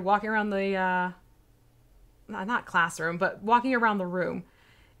she started walking around the, not classroom, but walking around the room.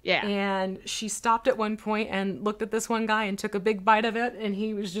 Yeah. And she stopped at one point and looked at this one guy and took a big bite of it, and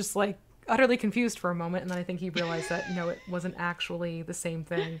he was just like utterly confused for a moment, and then I think he realized that no, it wasn't actually the same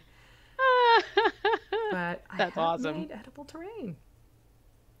thing. But I That's have awesome. made edible terrain.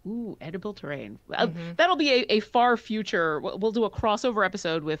 Ooh, edible terrain. Well, that'll be a far future. We'll do a crossover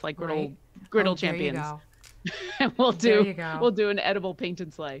episode with like Right? griddle Oh, there you champions, go. and There you go. we'll do an edible paint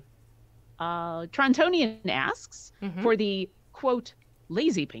and slay. Trontonian asks for the quote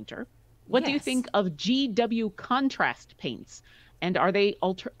lazy painter. What do you Yes. think of GW contrast paints, and are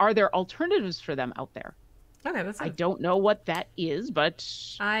there alternatives for them out there? Okay, that's I a don't know what that is, but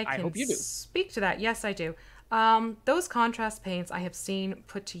I I can hope you do. speak to that. Yes, I do. Those contrast paints I have seen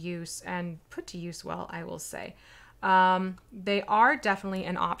put to use and put to use well, I will say. They are definitely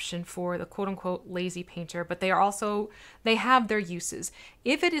an option for the quote unquote lazy painter, but they have their uses.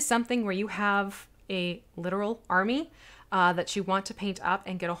 If it is something where you have a literal army that you want to paint up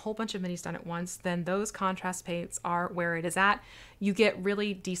and get a whole bunch of minis done at once, then those contrast paints are where it is at. You get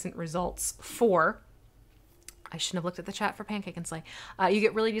really decent results for I shouldn't have looked at the chat for Pancake and Slay. You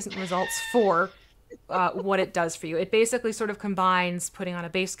get really decent results for what it does for you. It basically sort of combines putting on a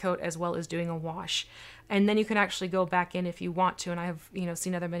base coat as well as doing a wash. And then you can actually go back in if you want to. And I have,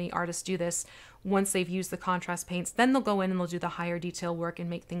 seen other many artists do this once they've used the contrast paints. Then they'll go in and they'll do the higher detail work and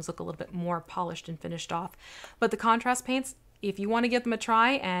make things look a little bit more polished and finished off. But the contrast paints, if you want to give them a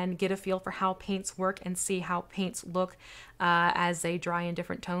try and get a feel for how paints work and see how paints look as they dry in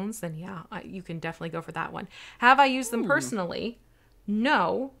different tones, then yeah, you can definitely go for that one. Have I used them personally?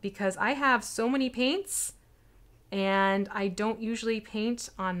 No, because I have so many paints and I don't usually paint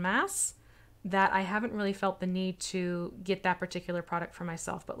en masse that I haven't really felt the need to get that particular product for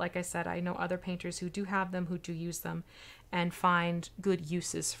myself. But like I said, I know other painters who do have them, who do use them, and find good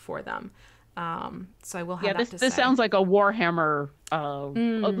uses for them. So I will have Yeah, that to this say. sounds like a Warhammer a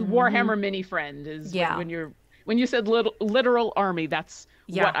Warhammer mini friend is Yeah. when you said literal army, that's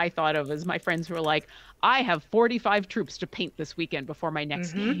Yeah. what I thought of as my friends who were like, I have 45 troops to paint this weekend before my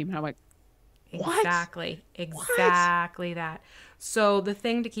next game. And I'm like, what? Exactly that. So the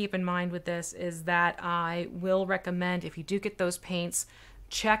thing to keep in mind with this is that I will recommend if you do get those paints,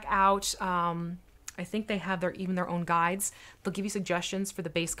 check out. I think they have even their own guides. They'll give you suggestions for the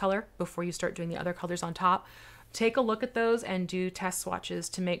base color before you start doing the other colors on top. Take a look at those and do test swatches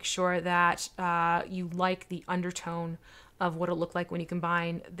to make sure that you like the undertone of what it'll look like when you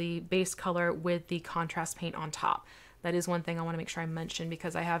combine the base color with the contrast paint on top. That is one thing I want to make sure I mention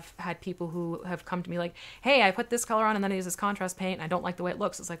because I have had people who have come to me like, hey, I put this color on and then I use this contrast paint and I don't like the way it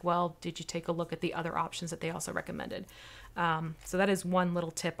looks. It's like, well, did you take a look at the other options that they also recommended? So that is one little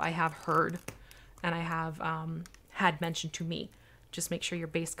tip I have heard and I have had mentioned to me. Just make sure your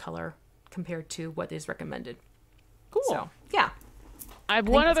base color compared to what is recommended. Cool. So, yeah. I have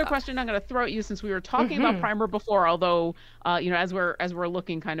one other question I'm going to throw at you since we were talking about primer before. Although, as we're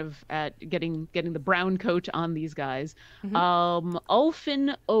looking kind of at getting the brown coat on these guys,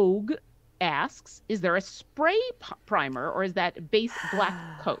 Ulfin Og asks, is there a spray primer or is that base black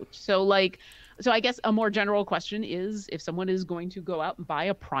coat? So I guess a more general question is if someone is going to go out and buy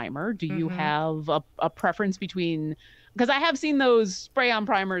a primer, do you have a preference between? Because I have seen those spray on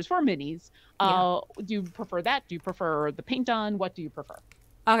primers for minis. Yeah. Do you prefer that? Do you prefer the paint on? What do you prefer?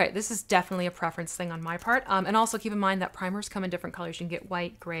 Okay, this is definitely a preference thing on my part. And also keep in mind that primers come in different colors. You can get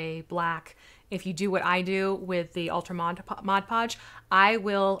white, gray, black. If you do what I do with the Ultra Mod Podge, I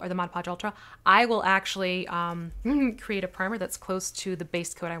will, or the Mod Podge Ultra, I will actually create a primer that's close to the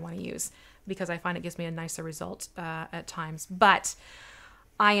base coat I want to use because I find it gives me a nicer result at times. But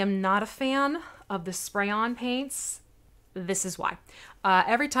I am not a fan of the spray-on paints. This is why.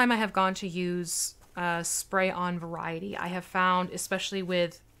 Every time I have gone to use spray-on variety, I have found, especially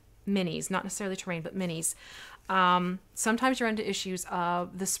with minis, not necessarily terrain, but minis, sometimes you're into issues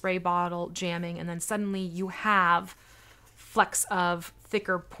of the spray bottle jamming, and then suddenly you have flecks of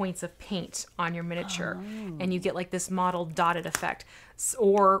thicker points of paint on your miniature, and you get like this mottled dotted effect.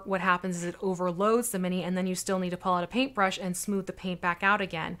 Or what happens is it overloads the mini, and then you still need to pull out a paintbrush and smooth the paint back out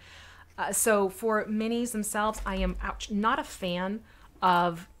again. So for minis themselves, I am not a fan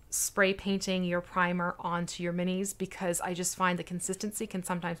of spray painting your primer onto your minis because I just find the consistency can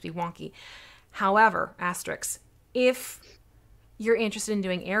sometimes be wonky. However, asterisks, if you're interested in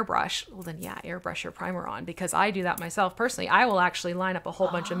doing airbrush, well then yeah, airbrush your primer on, because I do that myself personally. I will actually line up a whole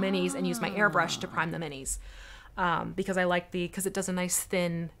bunch of minis and use my airbrush to prime the minis because I like because it does a nice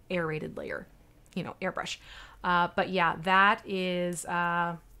thin aerated layer, airbrush. But yeah, that is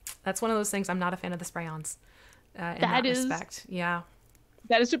that's one of those things. I'm not a fan of the spray-ons in that respect. Yeah.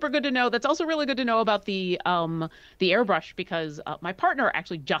 That is super good to know. That's also really good to know about the airbrush because my partner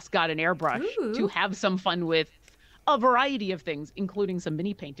actually just got an airbrush to have some fun with a variety of things, including some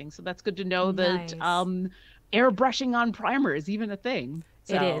mini painting. So that's good to know that airbrushing on primer is even a thing.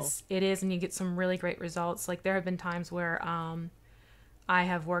 So. It is, and you get some really great results. Like there have been times where I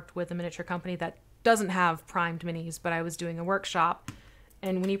have worked with a miniature company that doesn't have primed minis, but I was doing a workshop.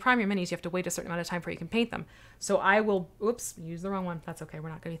 And when you prime your minis, you have to wait a certain amount of time before you can paint them. So I will, use the wrong one. That's okay. We're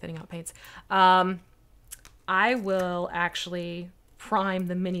not going to be thinning out paints. I will actually prime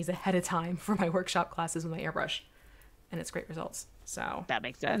the minis ahead of time for my workshop classes with my airbrush. And it's great results. So that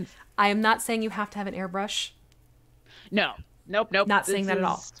makes sense. I am not saying you have to have an airbrush. No. Nope. Not saying that at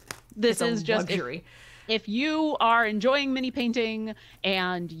all. This is just luxury. If you are enjoying mini painting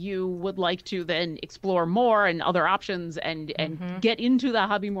and you would like to then explore more and other options and get into the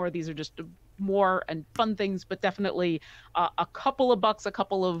hobby more, these are just more and fun things, but definitely a couple of bucks, a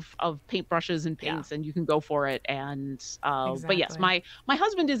couple of paintbrushes and paints, and you can go for it. And exactly. But yes, my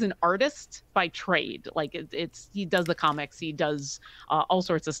husband is an artist by trade. Like he does the comics, he does all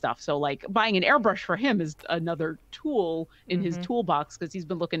sorts of stuff. So like buying an airbrush for him is another tool in his toolbox because he's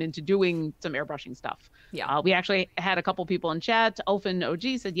been looking into doing some airbrushing stuff. Yeah, we actually had a couple people in chat. Elfin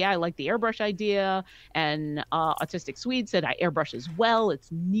OG said, "Yeah, I like the airbrush idea," and Autistic Swede said, "I airbrush as well.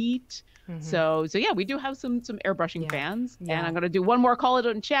 It's neat." So yeah, we do have some airbrushing fans. Yeah. And I'm going to do one more call it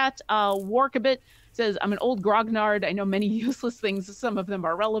in chat. Warkabit says, "I'm an old grognard. I know many useless things. Some of them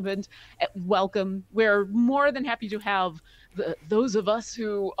are relevant. Welcome. We're more than happy to have those of us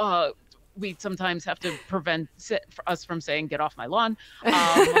who we sometimes have to prevent us from saying, 'Get off my lawn.'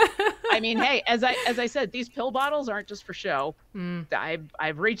 I mean, hey, as I said, these pill bottles aren't just for show.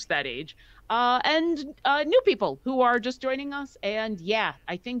 I've reached that age. And new people who are just joining us. And yeah,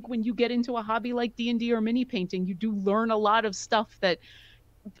 I think when you get into a hobby like D&D or mini painting, you do learn a lot of stuff that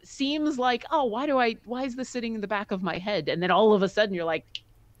seems like, oh, why is this sitting in the back of my head? And then all of a sudden you're like,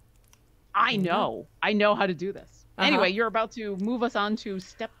 I know how to do this. Anyway, you're about to move us on to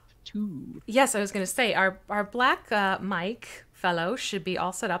step 2. Yes, I was going to say our black Mike fellow should be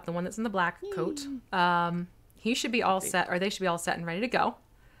all set up. The one that's in the black coat. He should be all set, or they should be all set and ready to go.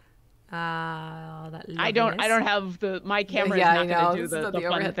 I don't have my camera is not going to do the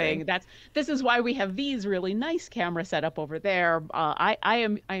fun thing. This is why we have these really nice camera set up over there. I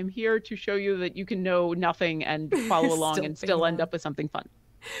am here to show you that you can know nothing and follow along and still end up with something fun.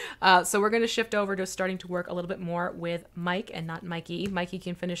 So we're going to shift over to starting to work a little bit more with Mike and not Mikey. Mikey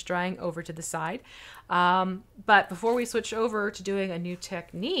can finish drying over to the side. But before we switch over to doing a new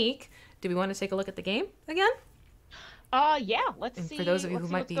technique, do we want to take a look at the game again? Yeah, let's see. For those of you who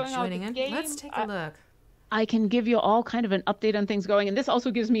might be joining in, let's take a look. I can give you all kind of an update on things going, and this also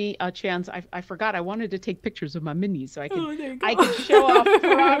gives me a chance. I forgot I wanted to take pictures of my minis so I could show off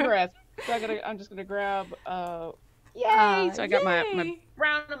progress. So I'm just gonna grab yay! So I got my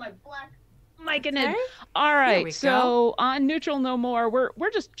brown and my black Myconid. Okay. All right, so on Neutral No More,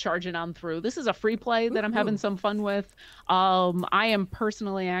 we're just charging on through. This is a free play that I'm having some fun with. I am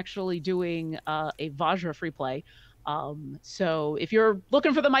personally actually doing a Vajra free play. So if you're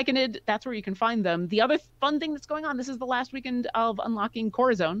looking for the Myconid, that's where you can find them. The other fun thing that's going on, this is the last weekend of unlocking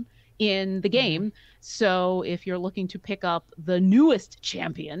Corazon in the game. So if you're looking to pick up the newest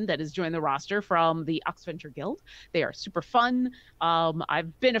champion that has joined the roster from the Oxventure Guild, they are super fun.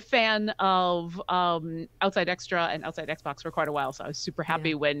 I've been a fan of Outside Extra and Outside Xbox for quite a while, so I was super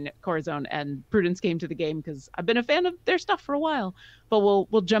happy when Corazon and Prudence came to the game because I've been a fan of their stuff for a while. But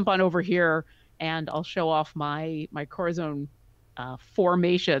we'll jump on over here and I'll show off my Corazon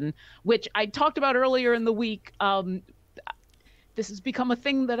formation, which I talked about earlier in the week. This has become a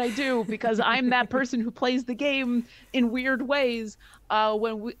thing that I do because I'm that person who plays the game in weird ways.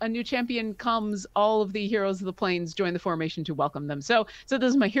 When a new champion comes, all of the Heroes of the Plains join the formation to welcome them. So this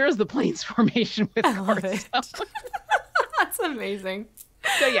is my Heroes of the Plains formation with Corazon. That's amazing.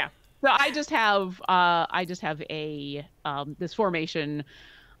 So yeah, so I just have a this formation.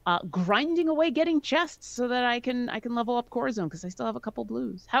 Grinding away, getting chests so that I can level up Corazon because I still have a couple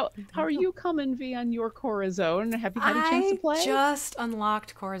blues. How are you coming, V, on your Corazon? Have you had a chance to play? I just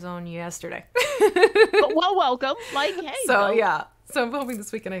unlocked Corazon yesterday. Well, welcome. Like, hey. So yeah. So I'm hoping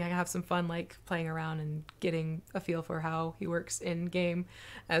this weekend I can have some fun, like playing around and getting a feel for how he works in game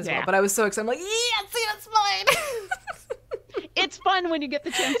as well. But I was so excited. I'm like, yeah, see, that's mine. It's fun when you get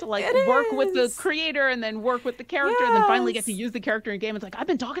the chance to like work with the creator and then work with the character and then finally get to use the character in game. It's like, I've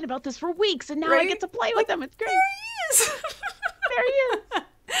been talking about this for weeks and now I get to play with them. It's great. There he is. There he is.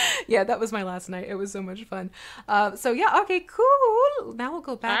 Yeah, that was my last night. It was so much fun. So yeah, okay, cool. Now we'll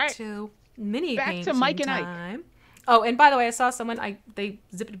go back to mini painting to Mike and time. Oh, and by the way, I saw someone, they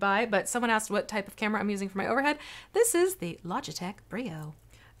zipped by, but someone asked what type of camera I'm using for my overhead. This is the Logitech Brio.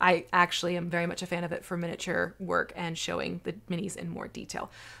 I actually am very much a fan of it for miniature work and showing the minis in more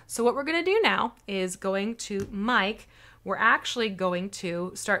detail. So what we're going to do now is going to Mike. We're actually going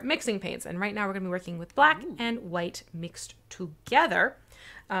to start mixing paints. And right now we're going to be working with black and white mixed together.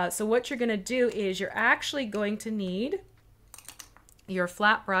 So what you're going to do is you're actually going to need your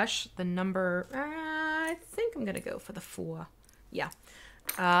flat brush, the number, I think I'm going to go for the 4. Yeah,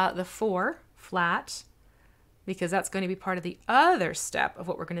 the 4 flat, because that's going to be part of the other step of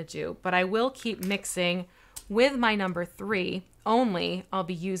what we're going to do. But I will keep mixing with my number 3, only I'll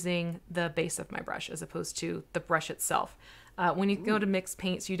be using the base of my brush as opposed to the brush itself. When you go to mix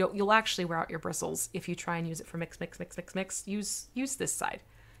paints, you'll actually wear out your bristles if you try and use it for mix. Use this side.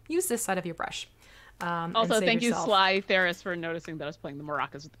 Use this side of your brush. Also, thank you, Sly Theris, for noticing that I was playing the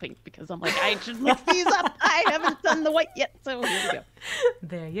maracas with the paint because I'm like, I should mix these up. I haven't done the white yet, so here we go.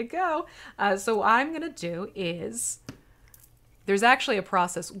 There you go. So what I'm going to do is, there's actually a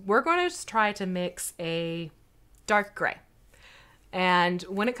process. We're going to try to mix a dark gray. And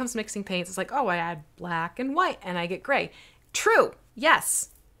when it comes to mixing paints, it's like, oh, I add black and white and I get gray. True. Yes.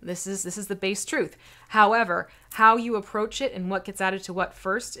 This is the base truth. However, how you approach it and what gets added to what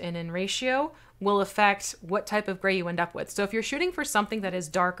first and in ratio will affect what type of gray you end up with. So if you're shooting for something that is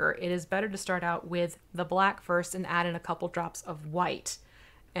darker, it is better to start out with the black first and add in a couple drops of white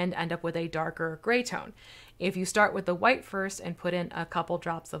and end up with a darker gray tone. If you start with the white first and put in a couple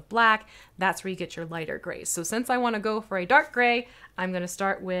drops of black, that's where you get your lighter grays. So since I want to go for a dark gray, I'm going to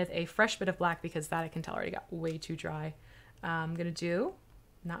start with a fresh bit of black because that I can tell already got way too dry. I'm going to do,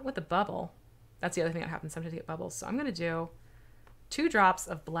 not with the bubble. That's the other thing that happens. Sometimes you get bubbles. So I'm going to do 2 drops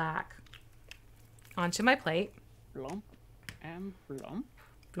of black onto my plate. Blump and blump.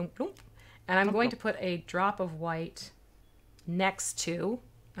 Blump, blump. And I'm going to put a drop of white next to,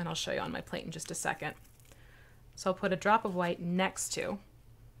 and I'll show you on my plate in just a second. So I'll put a drop of white next to,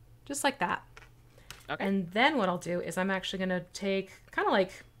 just like that. Okay. And then what I'll do is I'm actually going to take, kind of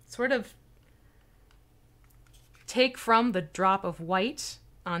like, sort of take from the drop of white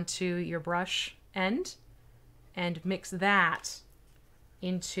onto your brush end and mix that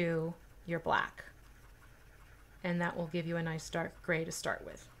into your black. And that will give you a nice dark gray to start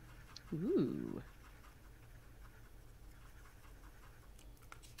with. Ooh.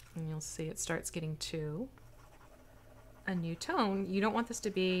 And you'll see it starts getting to a new tone. You don't want this to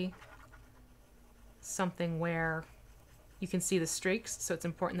be something where you can see the streaks, so it's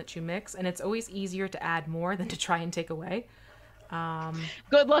important that you mix. And it's always easier to add more than to try and take away.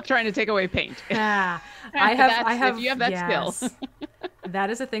 Good luck trying to take away paint. I have. If you have that skill. That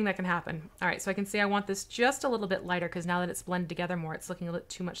is a thing that can happen. All right, so I can see I want this just a little bit lighter because now that it's blended together more, it's looking a little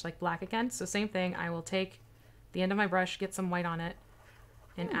too much like black again. So same thing, I will take the end of my brush, get some white on it,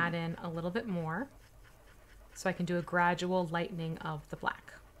 and add in a little bit more so I can do a gradual lightening of the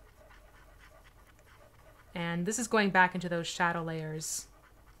black. And this is going back into those shadow layers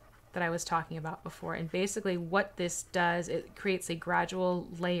that I was talking about before. And basically what this does, it creates a gradual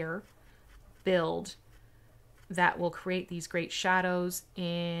layer build that will create these great shadows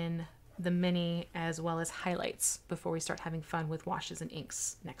in the mini as well as highlights before we start having fun with washes and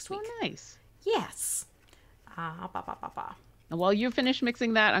inks next week. Oh, nice. Yes. Ba. And while you finish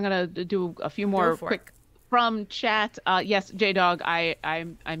mixing that, I'm gonna do a few more quick from chat. Yes, J-Dog,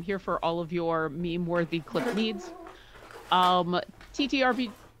 I'm here for all of your meme-worthy clip needs.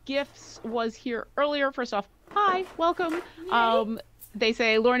 TTRP Gifts was here earlier. First off, hi, welcome. They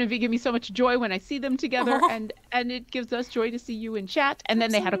say Lauren and V give me so much joy when I see them together, and it gives us joy to see you in chat. And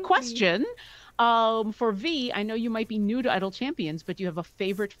then they had a question for V. I know you might be new to Idle Champions, but do you have a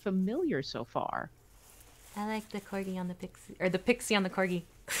favorite familiar so far? I like the corgi on the pixie, or the pixie on the corgi.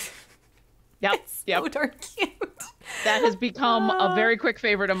 Yep, it's so darn cute. That has become a very quick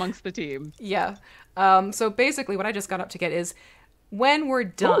favorite amongst the team. Yeah. So basically, what I just got up to get is when we're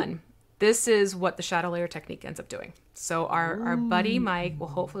done. This is what the shadow layer technique ends up doing. So our buddy Mike will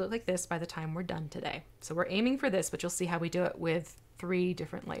hopefully look like this by the time we're done today. So we're aiming for this, but you'll see how we do it with 3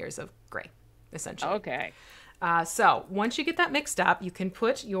 different layers of gray, essentially. Okay. So once you get that mixed up, you can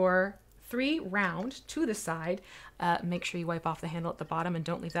put your 3 round to the side. Make sure you wipe off the handle at the bottom and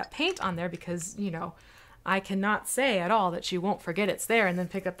don't leave that paint on there because, you know, I cannot say at all that you won't forget it's there and then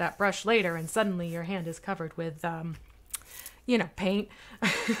pick up that brush later and suddenly your hand is covered with you know, paint.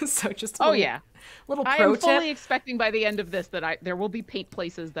 So just a little pro tip. I am fully expecting by the end of this that there will be paint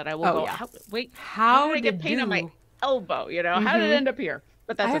places that I will go, how did I get paint on my elbow? You know, how did it end up here?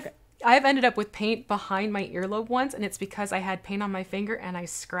 But that's okay. I've ended up with paint behind my earlobe once, and it's because I had paint on my finger and I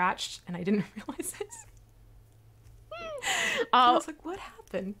scratched and I didn't realize it. I was like, what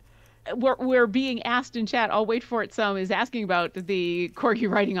happened? We're being asked in chat, I'll wait for it some, is asking about the corgi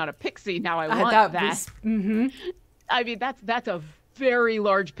writing on a pixie. Now I want that. I mean, that's a very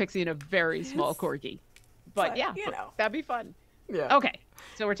large pixie and a very small corgi. But yeah, you know, that'd be fun. Yeah. Okay,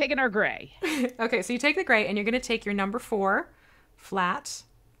 so we're taking our gray. Okay, so you take the gray and you're going to take your number 4 flat.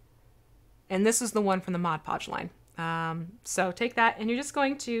 And this is the one from the Mod Podge line. So take that and you're just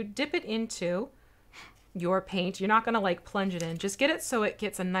going to dip it into your paint. You're not going to like plunge it in. Just get it so it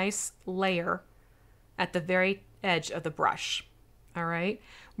gets a nice layer at the very edge of the brush. All right.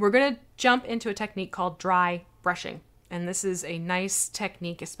 We're going to jump into a technique called dry brushing. And this is a nice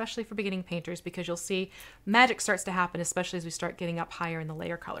technique, especially for beginning painters, because you'll see magic starts to happen, especially as we start getting up higher in the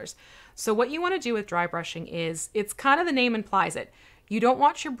layer colors. So what you want to do with dry brushing is, it's kind of the name implies it. You don't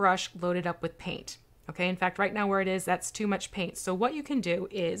want your brush loaded up with paint. Okay. In fact, right now where it is, that's too much paint. So what you can do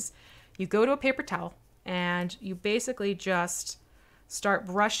is you go to a paper towel and you basically just start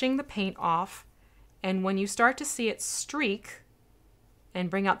brushing the paint off. And when you start to see it streak and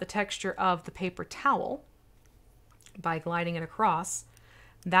bring out the texture of the paper towel by gliding it across,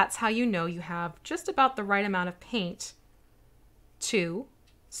 that's how you know you have just about the right amount of paint to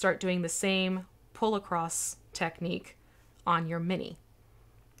start doing the same pull across technique on your mini.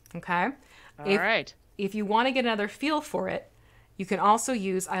 Okay? All right. If you want to get another feel for it, you can also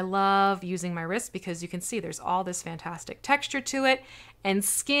use, I love using my wrist because you can see there's all this fantastic texture to it, and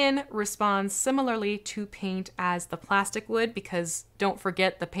skin responds similarly to paint as the plastic would, because don't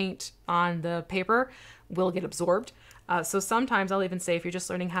forget the paint on the paper will get absorbed. So sometimes I'll even say, if you're just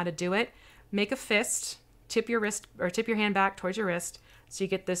learning how to do it, make a fist, tip your wrist or tip your hand back towards your wrist so you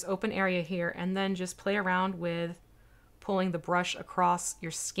get this open area here, and then just play around with pulling the brush across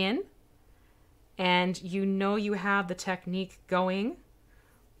your skin. And you know you have the technique going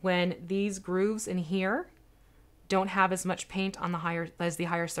when these grooves in here don't have as much paint on the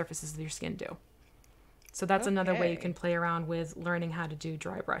higher surfaces of your skin do. So that's another way you can play around with learning how to do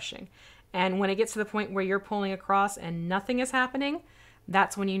dry brushing. And when it gets to the point where you're pulling across and nothing is happening,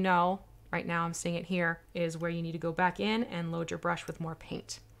 that's when you know, right now I'm seeing it here, is where you need to go back in and load your brush with more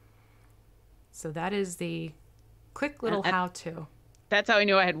paint. So that is the quick little how-to. That's how I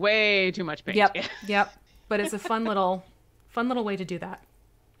knew I had way too much paint. Yep. But it's a fun little way to do that.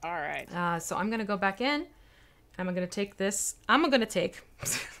 All right. So I'm going to go back in. I'm going to take this. I'm going to take.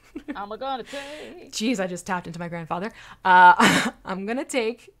 Jeez, I just tapped into my grandfather. I'm going to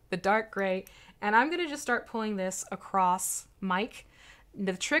take the dark gray, and I'm going to just start pulling this across Mike.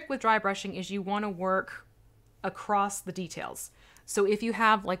 The trick with dry brushing is you want to work across the details. So if you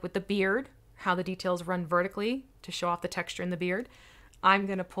have, like with the beard, how the details run vertically to show off the texture in the beard, I'm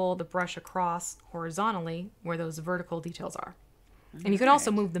going to pull the brush across horizontally where those vertical details are. And you can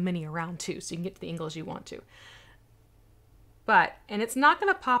also move the mini around too, so you can get to the angles you want to. And it's not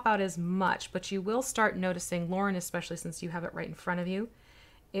going to pop out as much, but you will start noticing, Lauren, especially since you have it right in front of you,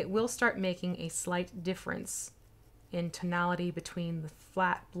 it will start making a slight difference in tonality between the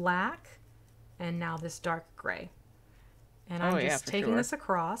flat black and now this dark gray. And I'm just taking this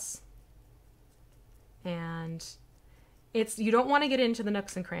across. And you don't want to get into the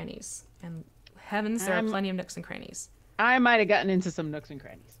nooks and crannies. And heavens, there are plenty of nooks and crannies. I might have gotten into some nooks and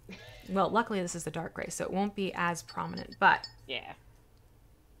crannies. Well, luckily this is the dark gray, so it won't be as prominent, but Yeah.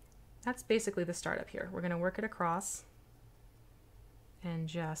 that's basically the start up here. We're going to work it across and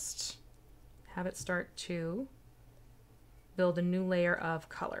just have it start to build a new layer of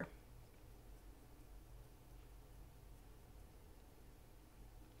color.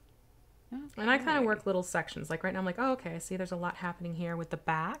 Okay. And I kind of work little sections. Like right now I'm like, oh, okay, I see there's a lot happening here with the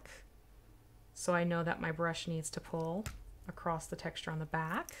back. So I know that my brush needs to pull across the texture on the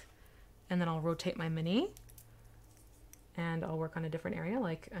back. And then I'll rotate my mini. And I'll work on a different area,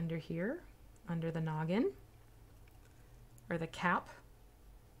 like under here, under the noggin, or the cap.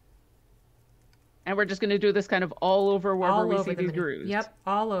 And we're just going to do this kind of all over wherever we see these grooves. Yep,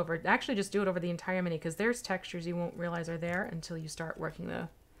 all over. Actually, just do it over the entire mini, because there's textures you won't realize are there until you start working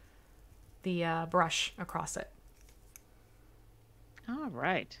the brush across it. All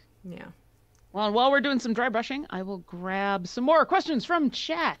right. Yeah. Well, and while we're doing some dry brushing, I will grab some more questions from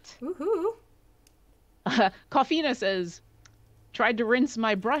chat. Woohoo! Coffeena says, tried to rinse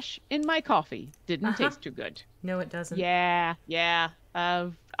my brush in my coffee. Didn't taste too good. No, it doesn't. Yeah.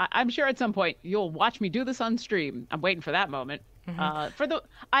 I'm sure at some point you'll watch me do this on stream. I'm waiting for that moment. I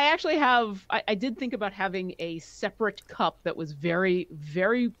did think about having a separate cup that was very,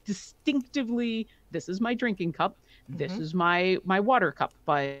 very distinctively, this is my drinking cup. This is my water cup,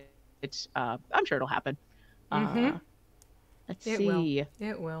 but I'm sure it'll happen. Let's see.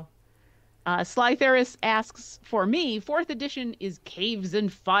 It will. Sly Theris asks, for me, 4th edition is Caves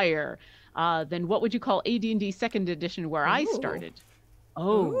and Fire. Then what would you call AD&D 2nd edition where I started?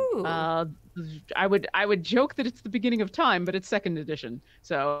 I would joke that it's the beginning of time, but it's 2nd edition.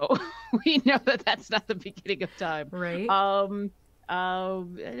 So we know that that's not the beginning of time. Right.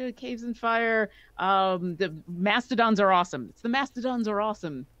 Caves and Fire. The Mastodons are awesome. It's the Mastodons are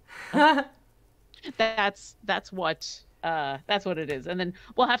awesome. That's what it is. And then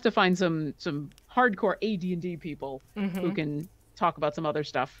we'll have to find some hardcore AD&D people who can talk about some other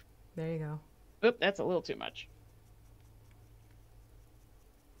stuff. There you go. Oop, that's a little too much.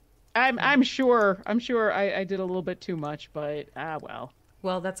 I'm sure I did a little bit too much, but well.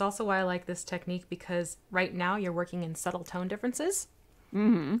 Well, that's also why I like this technique, because right now you're working in subtle tone differences.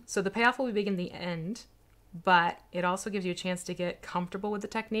 So the payoff will be big in the end, but it also gives you a chance to get comfortable with the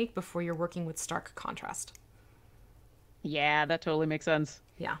technique before you're working with stark contrast. Yeah, that totally makes sense.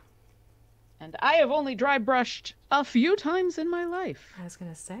 Yeah. And I have only dry brushed a few times in my life. I was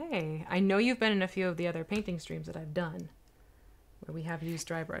going to say, I know you've been in a few of the other painting streams that I've done where we have used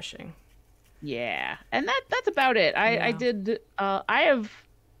dry brushing. Yeah. And that's about it. I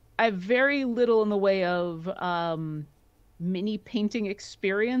have very little in the way of mini painting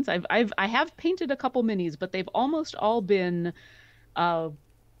experience. I have painted a couple minis, but they've almost all been a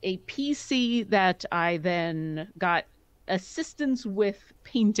PC that I then got assistance with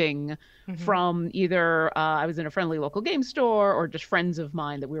painting from either I was in a friendly local game store or just friends of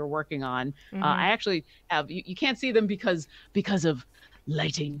mine that we were working on. I actually have, you can't see them because of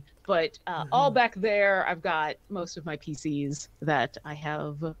lighting, but all back there I've got most of my PCs that I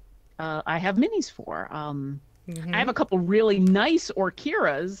have minis for. I have a couple really nice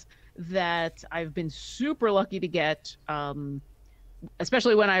Orkiras that I've been super lucky to get,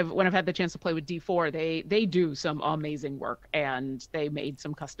 especially when I've had the chance to play with D4. They do some amazing work, and they made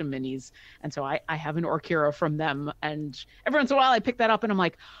some custom minis, and so I have an Orkira from them, and every once in a while I pick that up and I'm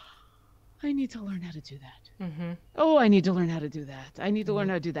like, I need to learn how to do that. Oh, I need to learn how to do that. I need to learn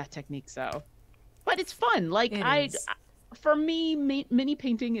how to do that technique. So, but it's fun. Like for me, mini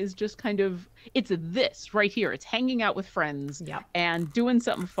painting is just kind of, it's this right here. It's hanging out with friends and doing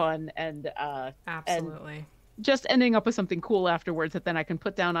something fun, and absolutely. And just ending up with something cool afterwards that then I can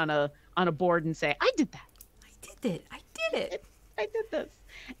put down on a board and say, I did that. I did it. I did this.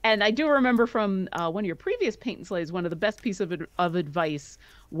 And I do remember from one of your previous Paint and Slays, one of the best pieces of advice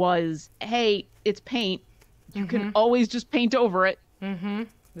was, hey, it's paint. You can always just paint over it.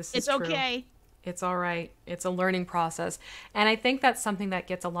 It's okay. It's all right. It's a learning process. And I think that's something that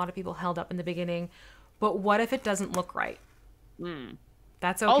gets a lot of people held up in the beginning. But what if it doesn't look right?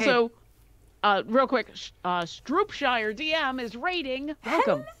 That's okay. Also, real quick, Stroopshire DM is raiding.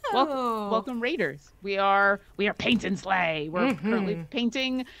 Welcome. Welcome, raiders. We are Paint and Slay. We're currently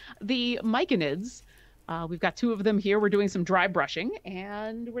painting the Myconids. We've got 2 of them here. We're doing some dry brushing,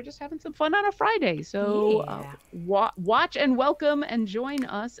 and we're just having some fun on a Friday. So watch and welcome and join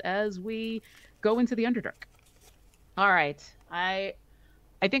us as we go into the Underdark. All right. I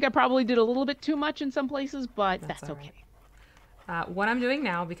think I probably did a little bit too much in some places, but that's okay. What I'm doing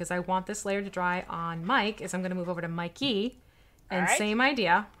now, because I want this layer to dry on Mike, is I'm going to move over to Mikey, and same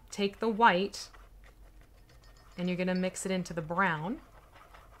idea. take the white and you're going to mix it into the brown.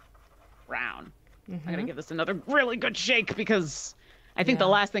 Brown. I'm going to give this another really good shake because I think the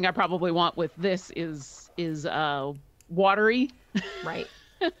last thing I probably want with this is watery. Right.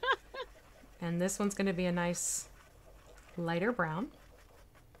 And this one's going to be a nice lighter brown.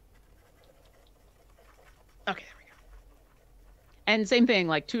 Okay, there we go. And same thing,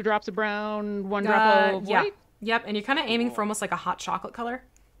 like 2 drops of brown, 1 drop of white? Yep, and you're kind of aiming for almost like a hot chocolate color.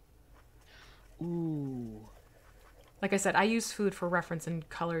 Ooh. Like I said, I use food for reference in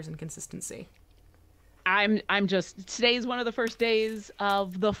colors and consistency. I'm just, today's one of the first days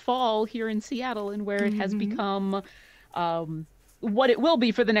of the fall here in Seattle, and where it has become what it will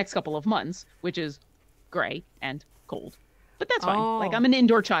be for the next couple of months, which is gray and cold. But that's fine. Like, I'm an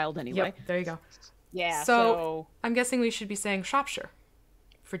indoor child anyway. Yep, there you go. Yeah. So I'm guessing we should be saying Shropshire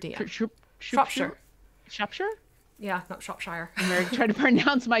for DM. Shropshire. Shropshire? Yeah, not Shropshire. I'm going to try to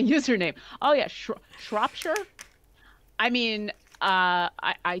pronounce my username. Oh yeah, Shropshire. I mean,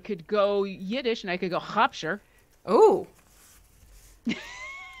 I could go Yiddish and I could go Shropshire. Oh.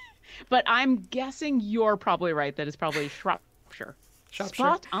 But I'm guessing you're probably right. That is probably Shropshire.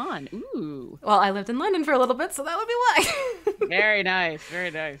 Spot on. Ooh. Well, I lived in London for a little bit, so that would be why. Very nice.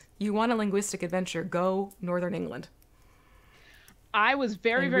 Very nice. You want a linguistic adventure, go Northern England. I was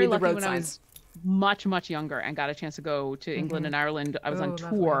very lucky when I was much younger and got a chance to go to England and Ireland. I was on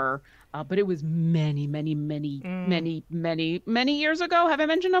tour, but it was many years ago. Have I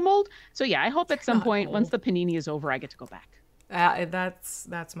mentioned I'm old? So yeah, I hope at some point, once the panini is over, I get to go back.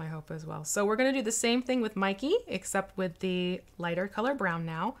 That's my hope as well. So we're going to do the same thing with Mikey, except with the lighter color brown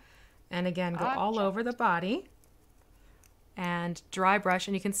now. And again, go all over the body and dry brush.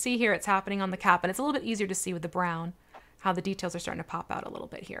 And you can see here it's happening on the cap. And it's a little bit easier to see with the brown how the details are starting to pop out a little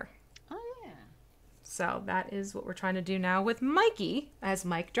bit here. Oh, yeah. So that is what we're trying to do now with Mikey as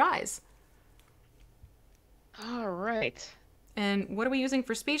Mike dries. All right. And what are we using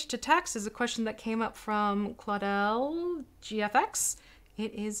for speech to text is a question that came up from Claudel GFX.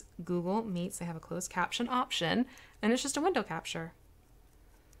 It is Google Meets. They have a closed caption option, and it's just a window capture.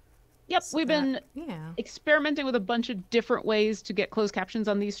 Yep, we've been experimenting with a bunch of different ways to get closed captions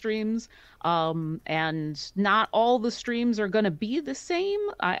on these streams. And not all the streams are going to be the same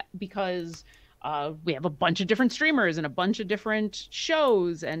because we have a bunch of different streamers and a bunch of different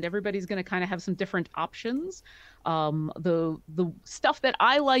shows, and everybody's going to kind of have some different options. The stuff that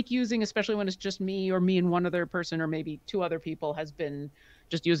I like using, especially when it's just me or me and one other person or maybe 2 other people, has been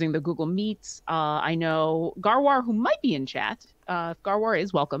just using the Google Meets. I know Garwar, who might be in chat. If Garwar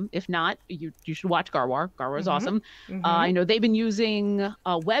is, welcome. If not, you should watch Garwar. Garwar is awesome. I know they've been using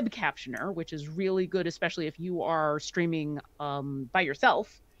a web captioner, which is really good, especially if you are streaming by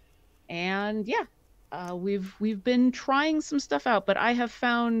yourself. And yeah, we've been trying some stuff out, but I have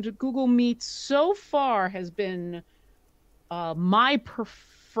found Google Meet so far has been my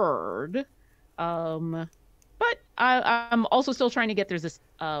preferred. But I'm also still trying to get, there's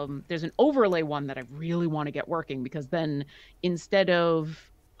an overlay one that I really want to get working, because then instead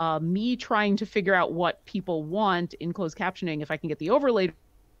of me trying to figure out what people want in closed captioning, if I can get the overlay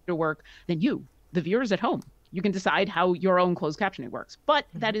to work, then you, the viewers at home, you can decide how your own closed captioning works. But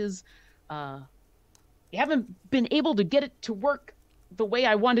that is, you haven't been able to get it to work the way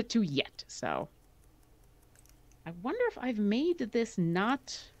I want it to yet. So I wonder if I've made this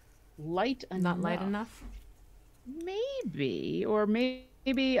not light enough. Not light enough? Maybe, or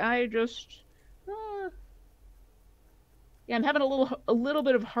maybe I just, yeah, I'm having a little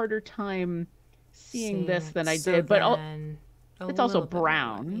bit of harder time seeing this than I did, but it's also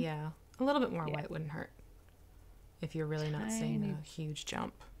brown. Yeah, a little bit more white wouldn't hurt if you're really not seeing a huge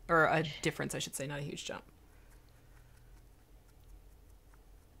jump, or a difference, I should say, not a huge jump.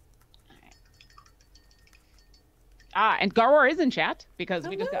 And Garwar is in chat because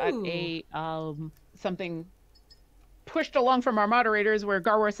we just got a something pushed along from our moderators where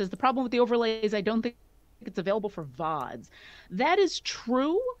Garwar says the problem with the overlay is I don't think it's available for VODs. That is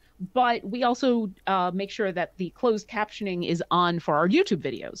true, but we also make sure that the closed captioning is on for our YouTube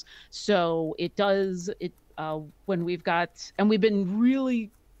videos. So it does it when we've got, and we've been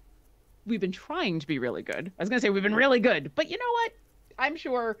trying to be really good. I was gonna say we've been really good, but you know what? I'm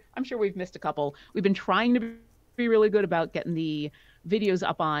sure we've missed a couple. We've been trying to be really good about getting the videos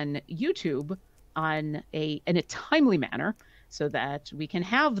up on YouTube in a timely manner so that we can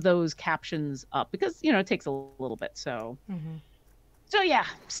have those captions up, because it takes a little bit. So so yeah,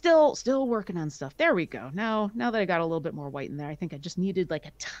 still working on stuff. There we go. Now that I got a little bit more white in there, I think I just needed like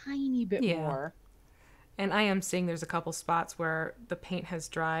a tiny bit more. And I am seeing there's a couple spots where the paint has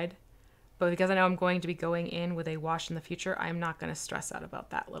dried, But because I know I'm going to be going in with a wash in the future, I'm not going to stress out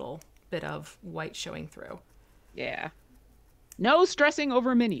about that little bit of white showing through. Yeah. No stressing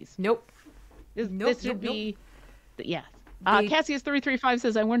over minis. Nope. This should be, yeah. The- Cassius335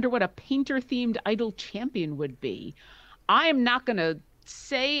 says, I wonder what a painter-themed idol champion would be. I am not going to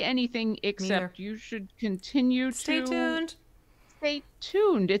say anything except you should continue to Stay tuned. Stay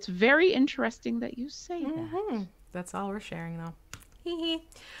tuned. It's very interesting that you say that. That's all we're sharing, though.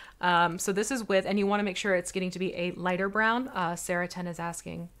 So this is with, and you want to make sure it's getting to be a lighter brown. Sarah 10 is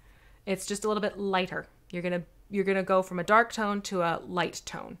asking. It's just a little bit lighter. You're gonna go from a dark tone to a light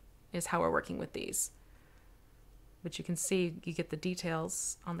tone is how we're working with these. But you can see you get the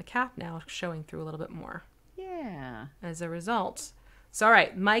details on the cap now showing through a little bit more. Yeah. As a result. So all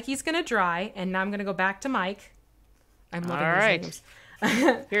right, Mikey's gonna dry, and now I'm gonna go back to Mike. I'm loving these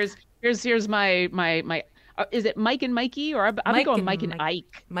names. here's my is it Mike and Mikey, or I'm going Mike and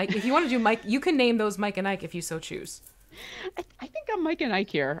Ike? Mike, if you want to do Mike, you can name those Mike and Ike if you so choose. I think I'm Mike and Ike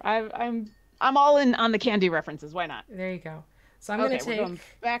here. I'm all in on the candy references. Why not? There you go. So I'm gonna we're going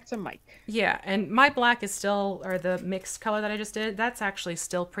back to Mike. Yeah, and my black is still, or the mixed color that I just did, that's actually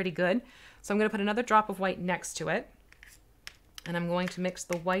still pretty good. So I'm gonna put another drop of white next to it, and I'm going to mix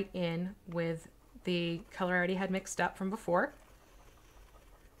the white in with the color I already had mixed up from before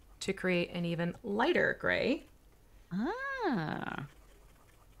to create an even lighter gray. Ah.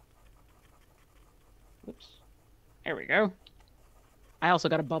 Oops. There we go. I also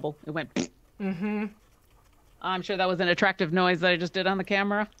got a bubble. It went. Mm-hmm. I'm sure that was an attractive noise that I just did on the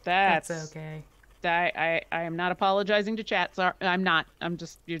camera. That's okay. I am not apologizing to chat. Sorry, I'm not.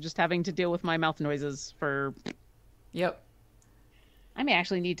 You're just having to deal with my mouth noises for. Yep. I may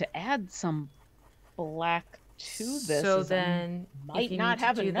actually need to add some black to this. So then, might if you not need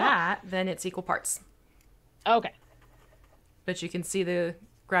have to do enough. that, then it's equal parts. Okay. But you can see the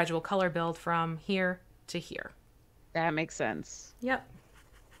gradual color build from here to here. That makes sense. Yep.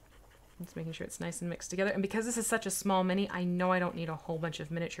 Just making sure it's nice and mixed together. And because this is such a small mini, I know I don't need a whole bunch of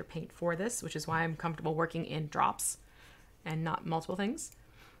miniature paint for this, which is why I'm comfortable working in drops and not multiple things.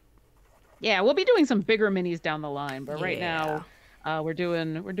 Yeah, we'll be doing some bigger minis down the line, but right now we're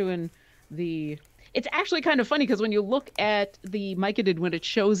doing the. It's actually kind of funny because when you look at the Myconid when it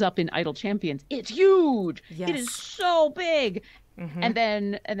shows up in Idol Champions, it's huge. Yes. It is so big. Mm-hmm. And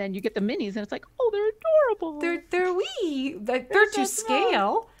then you get the minis and it's like, oh, they're adorable. They're wee. They're so to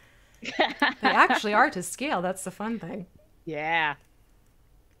scale. They actually are to scale. That's the fun thing. Yeah.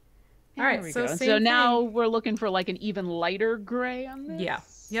 All right, There we so go. same So now thing. we're looking for like an even lighter gray on this. Yeah.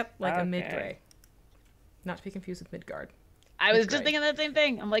 Yep. Like Okay. a mid gray. Not to be confused with Midgard. I was Mid-gray. just thinking that same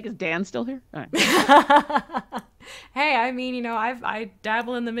thing. I'm like, is Dan still here? All right. Hey, I mean, I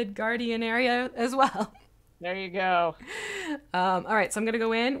dabble in the Midgardian area as well. There you go. All right, so I'm gonna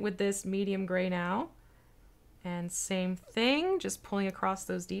go in with this medium gray now, and same thing, just pulling across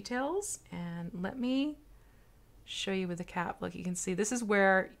those details. And let me show you with the cap. Look, you can see this is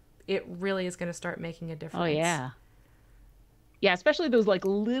where it really is gonna start making a difference. Oh yeah. Yeah, especially those like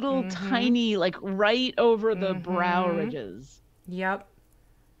little tiny, like right over the brow ridges. Yep.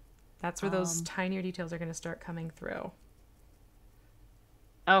 That's where those tinier details are gonna start coming through.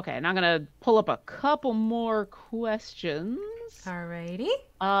 Okay, and I'm gonna pull up a couple more questions. Alrighty.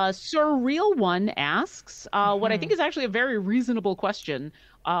 Surreal One asks, what I think is actually a very reasonable question.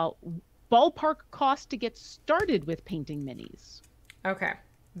 Ballpark cost to get started with painting minis. Okay,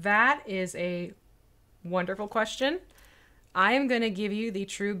 that is a wonderful question. I am going to give you the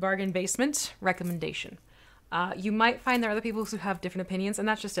true bargain basement recommendation. You might find there are other people who have different opinions, and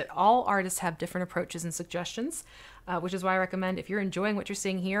that's just it. All artists have different approaches and suggestions, which is why I recommend if you're enjoying what you're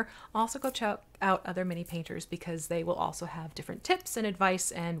seeing here, also go check out other mini painters because they will also have different tips and advice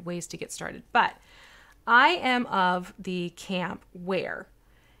and ways to get started. But I am of the camp where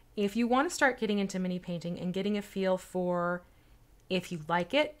if you want to start getting into mini painting and getting a feel for if you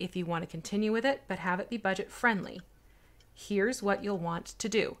like it, if you want to continue with it, but have it be budget friendly, here's what you'll want to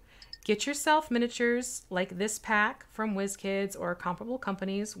do. Get yourself miniatures like this pack from WizKids or comparable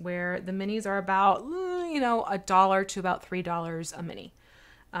companies where the minis are about, $1 to about $3 a mini.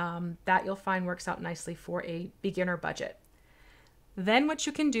 That you'll find works out nicely for a beginner budget. Then what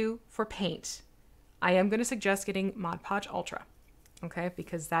you can do for paint, I am going to suggest getting Mod Podge Ultra, okay?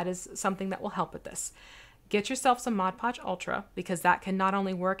 Because that is something that will help with this. Get yourself some Mod Podge Ultra because that can not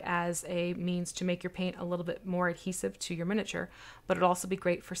only work as a means to make your paint a little bit more adhesive to your miniature, but it'll also be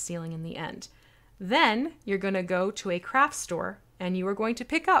great for sealing in the end. Then you're going to go to a craft store and you are going to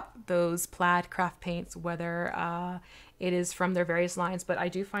pick up those plaid craft paints, whether it is from their various lines. But I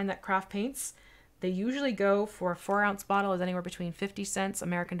do find that craft paints, they usually go for a 4-ounce bottle is anywhere between 50 cents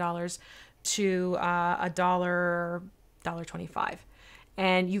American dollars to $1.25.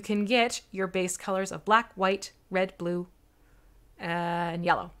 And you can get your base colors of black, white, red, blue, and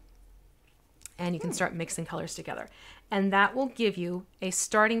yellow. And you can start mixing colors together. And that will give you a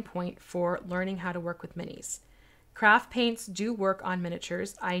starting point for learning how to work with minis. Craft paints do work on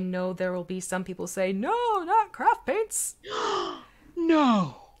miniatures. I know there will be some people say, no, not craft paints.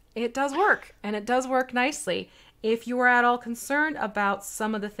 No. It does work, and it does work nicely. If you are at all concerned about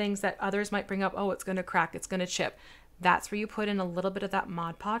some of the things that others might bring up, oh, it's going to crack, it's going to chip, that's where you put in a little bit of that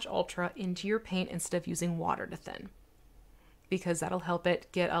Mod Podge Ultra into your paint instead of using water to thin, because that'll help it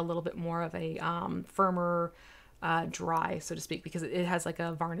get a little bit more of a firmer dry, so to speak, because it has like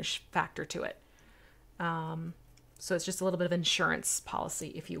a varnish factor to it. So it's just a little bit of insurance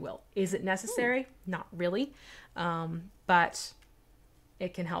policy, if you will. Is it necessary? Not really, but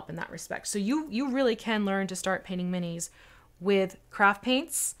it can help in that respect. So you really can learn to start painting minis with craft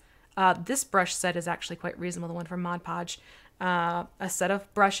paints. This brush set is actually quite reasonable, the one from Mod Podge. A set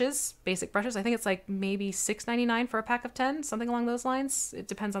of brushes, basic brushes. I think it's like maybe $6.99 for a pack of 10, something along those lines. It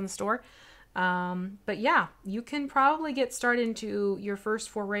depends on the store. But yeah, you can probably get started into your first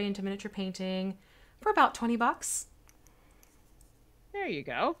foray into miniature painting for about $20. There you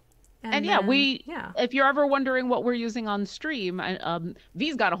go. And yeah, then, if you're ever wondering what we're using on stream,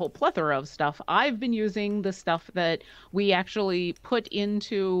 V's got a whole plethora of stuff. I've been using the stuff that we actually put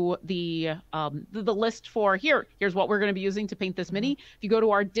into the list for here's what we're going to be using to paint this mini. If you go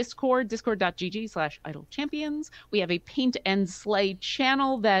to our Discord, discord.gg/idlechampions, we have a paint and slay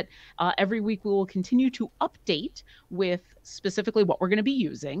channel that every week we will continue to update with specifically what we're going to be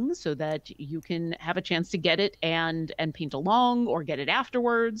using, so that you can have a chance to get it and paint along or get it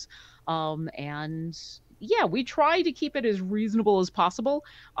afterwards. And yeah, we try to keep it as reasonable as possible.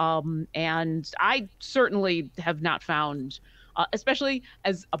 And I certainly have not found, especially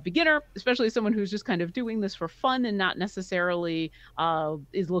as a beginner, especially someone who's just kind of doing this for fun and not necessarily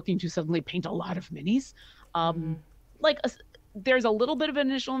is looking to suddenly paint a lot of minis. There's a little bit of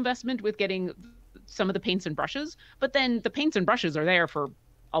initial investment with getting some of the paints and brushes, but then the paints and brushes are there for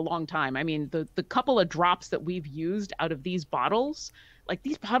a long time. I mean, the couple of drops that we've used out of these bottles, like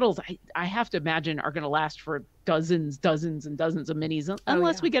these bottles, I have to imagine are going to last for dozens and dozens of minis,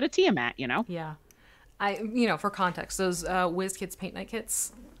 unless we get a Tiamat, you know? Yeah. For context, those WizKids paint night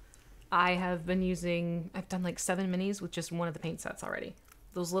kits, I've done like 7 minis with just one of the paint sets already.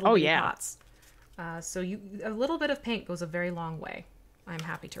 Those little bitty pots. So a little bit of paint goes a very long way, I'm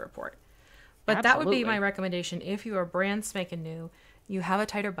happy to report. But Absolutely. That would be my recommendation. If you are brand spanking new, you have a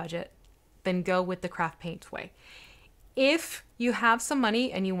tighter budget, then go with the craft paint way. If you have some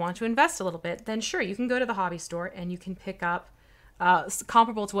money and you want to invest a little bit, then sure, you can go to the hobby store and you can pick up,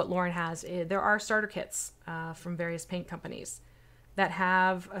 comparable to what Lauren has, there are starter kits from various paint companies that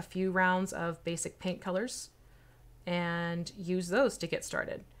have a few rounds of basic paint colors, and use those to get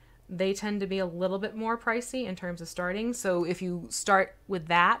started. They tend to be a little bit more pricey in terms of starting. So if you start with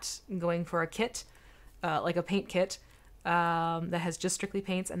that, going for a kit, like a paint kit, that has just strictly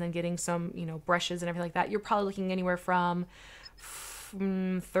paints, and then getting some, brushes and everything like that, you're probably looking anywhere from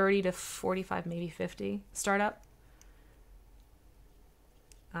 30 to 45, maybe 50 startup.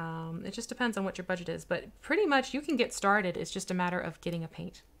 It just depends on what your budget is, but pretty much you can get started. It's just a matter of getting a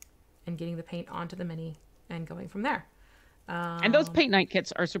paint and getting the paint onto the mini and going from there. And those paint night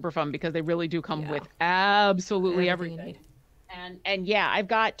kits are super fun because they really do come with absolutely everything. And yeah, I've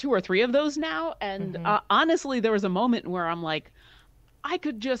got 2 or 3 of those now. And honestly, there was a moment where I'm like, I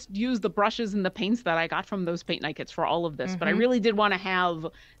could just use the brushes and the paints that I got from those paint night kits for all of this. But I really did want to have,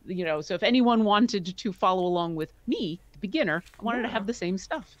 so if anyone wanted to follow along with me, the beginner, I wanted to have the same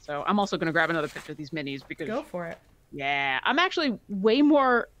stuff. So I'm also going to grab another picture of these minis because go for it. Yeah, I'm actually way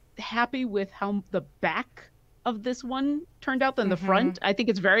more happy with how the back of this one turned out than the front. I think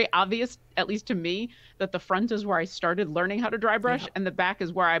it's very obvious, at least to me, that the front is where I started learning how to dry brush, and the back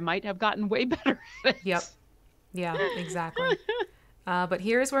is where I might have gotten way better at it. Yep. Yeah, exactly. But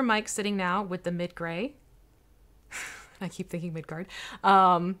here's where Mike's sitting now with the mid-gray. I keep thinking Midgard.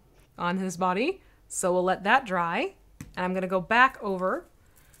 On his body. So we'll let that dry. And I'm going to go back over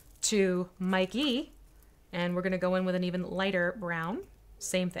to Mikey, and we're going to go in with an even lighter brown.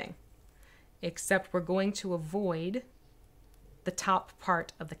 Same thing. Except we're going to avoid the top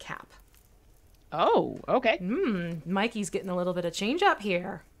part of the cap. Oh, okay. Mikey's getting a little bit of change up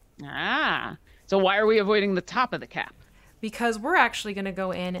here. So why are we avoiding the top of the cap? Because we're actually going to go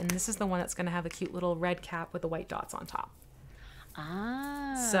in, and this is the one that's going to have a cute little red cap with the white dots on top.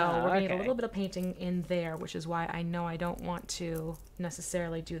 So we're going to get a little bit of painting in there, which is why I know I don't want to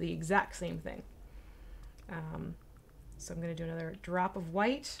necessarily do the exact same thing. So I'm going to do another drop of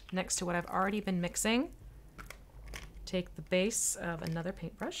white next to what I've already been mixing. Take the base of another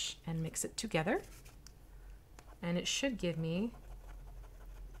paintbrush and mix it together. And it should give me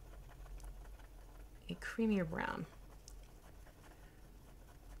a creamier brown.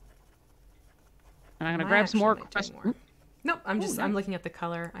 And I'm going to grab some more. Nope, I'm looking at the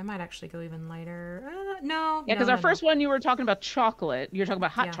color. I might actually go even lighter. No. Yeah, because our first one you were talking about chocolate. You're talking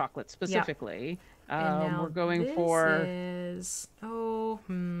about hot chocolate specifically. And now we're going this for is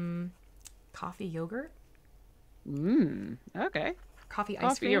coffee yogurt. Okay. Coffee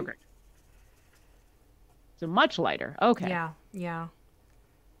ice cream. Yogurt. So much lighter. Okay. Yeah.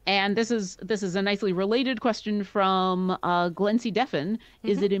 And this is a nicely related question from Glenn C. Deffin.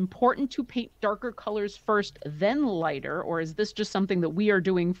 Is it important to paint darker colors first, then lighter, or is this just something that we are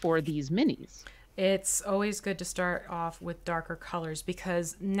doing for these minis? It's always good to start off with darker colors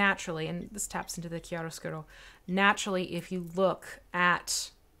because naturally, and this taps into the chiaroscuro, naturally, if you look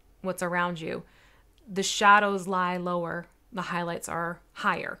at what's around you, the shadows lie lower, the highlights are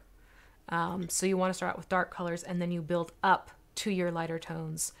higher. So you want to start out with dark colors and then you build up to your lighter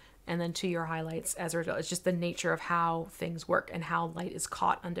tones and then to your highlights as a result. It's just the nature of how things work and how light is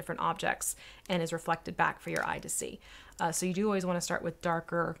caught on different objects and is reflected back for your eye to see. So you do always want to start with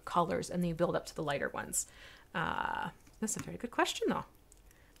darker colors and then you build up to the lighter ones. That's a very good question though.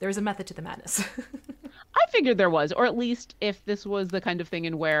 There's a method to the madness. I figured there was, or at least if this was the kind of thing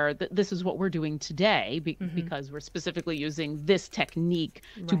in where this is what we're doing today because we're specifically using this technique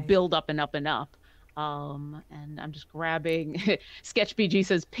to build up and up and up. And I'm just grabbing Sketch BG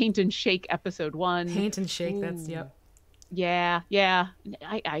says paint and shake episode 1. Paint and shake. Ooh. That's Yeah.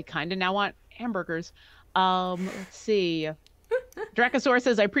 I kind of now want hamburgers. Let's see. Dracosaur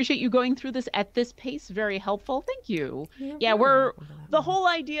says, I appreciate you going through this at this pace. Very helpful. Thank you. The whole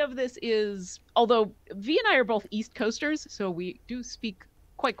idea of this is, although V and I are both East Coasters, so we do speak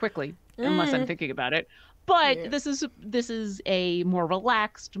quite quickly, unless I'm thinking about it. But this is a more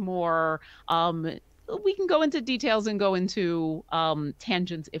relaxed, more we can go into details and go into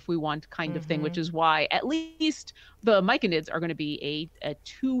tangents if we want kind of thing, which is why at least the Myconids are going to be a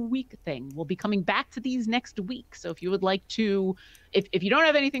 2-week thing. We'll be coming back to these next week. So if you would like to, if you don't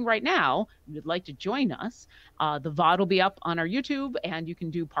have anything right now, you would like to join us, the VOD will be up on our YouTube and you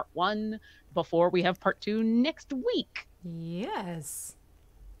can do part 1 before we have part 2 next week. Yes.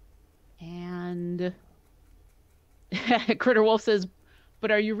 And Critter Wolf says, but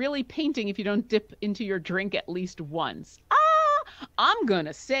are you really painting if you don't dip into your drink at least once? I'm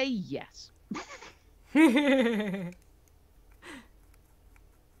gonna say yes. But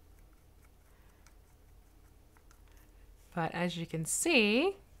as you can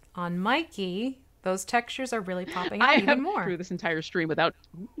see on Mikey, those textures are really popping out even more. Through this entire stream without.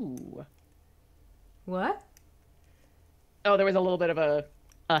 Ooh. What? Oh, there was a little bit of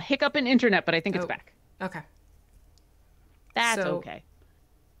a hiccup in internet, but I think it's back. Okay. That's okay.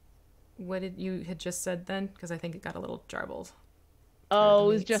 What did you had just said then? Because I think it got a little jarbled. Oh,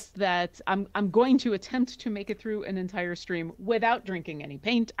 it was just that I'm going to attempt to make it through an entire stream without drinking any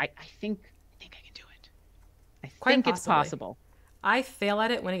paint. I think I can do it. I think it's possible. I fail at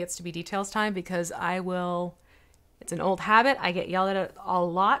it when it gets to be details time because I will. It's an old habit. I get yelled at a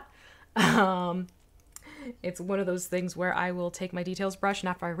lot. It's one of those things where I will take my details brush and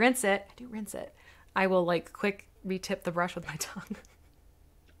after I rinse it, I will like quick retip the brush with my tongue.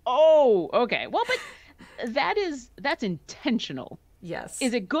 Oh, okay. Well, but that's intentional. Yes.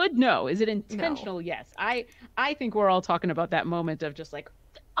 Is it good? No. Is it intentional? No. Yes. I think we're all talking about that moment of just like,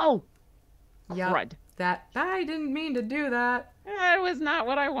 oh, crud. That I didn't mean to do that. That was not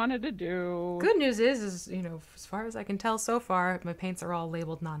what I wanted to do. Good news is as far as I can tell so far, my paints are all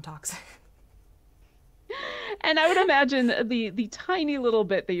labeled non-toxic. And I would imagine the tiny little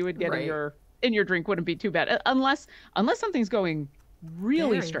bit that you would get in your drink wouldn't be too bad, unless something's going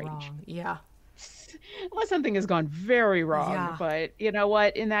really very strange. Wrong. Yeah. Unless something has gone very wrong. Yeah. But you know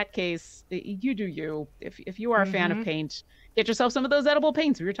what? In that case, you do you. If you are a fan of paint, get yourself some of those edible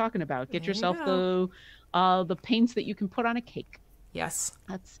paints we were talking about. Get yourself the paints that you can put on a cake. Yes.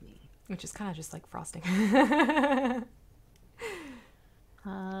 Let's see. Which is kind of just like frosting.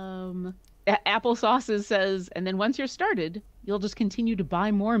 Applesauce says, and then once you're started, you'll just continue to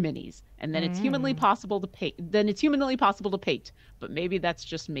buy more minis, and then it's humanly possible to paint. But maybe that's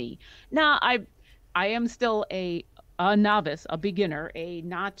just me. Now, I am still a novice, a beginner,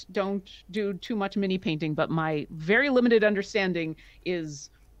 don't do too much mini painting. But my very limited understanding is,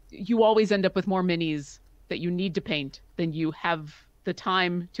 you always end up with more minis that you need to paint than you have the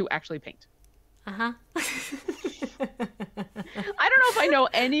time to actually paint. Uh-huh. I don't know if I know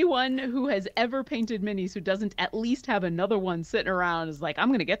anyone who has ever painted minis who doesn't at least have another one sitting around is like, I'm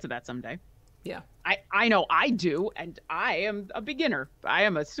going to get to that someday. Yeah. I know I do, and I am a beginner. I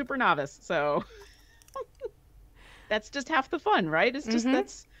am a super novice, so that's just half the fun, right? It's just Mm-hmm.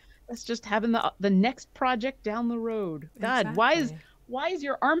 that's just having the next project down the road. God, Exactly. why is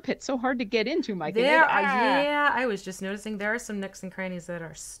your armpit so hard to get into, Myconid? There are, Ah, yeah, I was just noticing there are some nooks and crannies that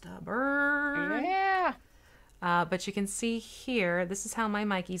are stubborn. yeah. But you can see here, this is how my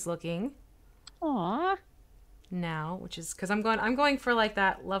Mikey's looking Aw. now, which is because I'm going for like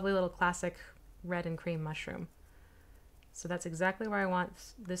that lovely little classic red and cream mushroom. So that's exactly where I want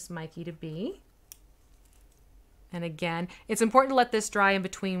this Mikey to be. And again, it's important to let this dry in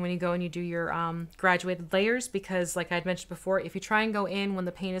between when you go and you do your graduated layers, because like I'd mentioned before, if you try and go in when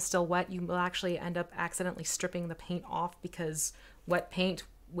the paint is still wet, you will actually end up accidentally stripping the paint off, because wet paint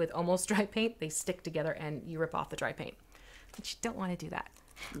with almost dry paint, they stick together and you rip off the dry paint. But you don't want to do that.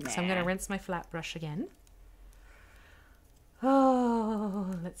 Nah. So I'm going to rinse my flat brush again.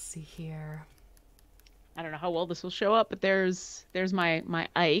 Oh, let's see here. I don't know how well this will show up, but there's my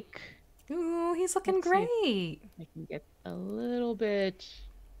Ike. Ooh, he's looking Let's see great. I can get a little bit.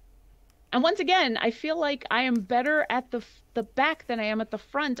 And once again, I feel like I am better at the back than I am at the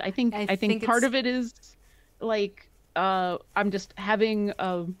front. I think part of it is like I'm just having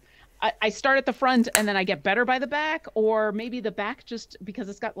I start at the front and then I get better by the back, or maybe the back just because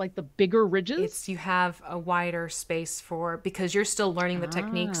it's got like the bigger ridges. It's you have a wider space for, because you're still learning the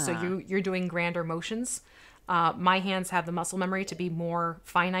techniques, so you're doing grander motions. My hands have the muscle memory to be more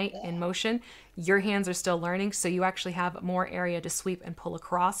finite in motion. Your hands are still learning, so you actually have more area to sweep and pull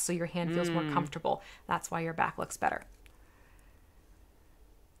across, so your hand feels more comfortable. That's why your back looks better.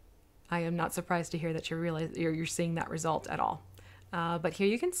 I am not surprised to hear that you're seeing that result at all. But here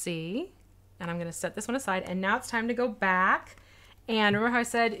you can see, and I'm going to set this one aside, and now it's time to go back. And remember how I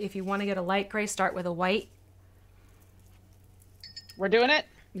said if you want to get a light gray, start with a white? We're doing it.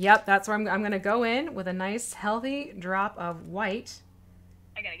 Yep, that's where I'm going to go in with a nice healthy drop of white.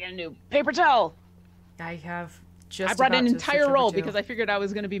 I gotta get a new paper towel. I have just I brought an about to entire switch over roll to- because I figured I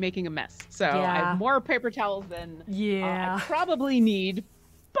was going to be making a mess. So I Yeah. have more paper towels than Yeah. I probably need,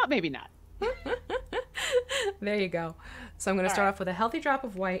 but maybe not. There you go. So I'm going to All start right. off with a healthy drop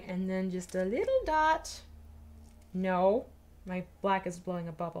of white and then just a little dot. No, my black is blowing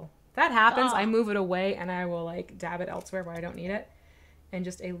a bubble. If that happens, I move it away and I will like dab it elsewhere where I don't need it. And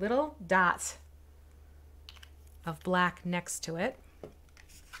just a little dot of black next to it.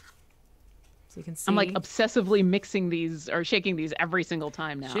 So you can see. I'm like obsessively mixing these or shaking these every single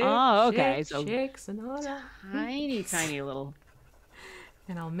time now. Shake, Oh, okay. shake, So shakes and all that. tiny little.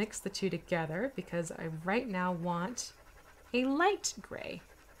 And I'll mix the two together because I right now want a light gray.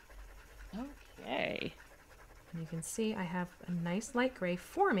 Okay. And you can see I have a nice light gray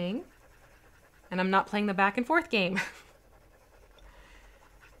forming, and I'm not playing the back and forth game.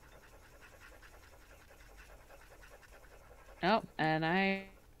 Oh, and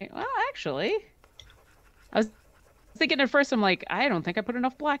well, actually, I was thinking at first, I'm like, I don't think I put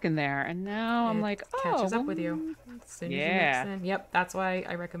enough black in there. And now I'm It like, oh. catches up with you as soon as yeah. you mix in. Yep, that's why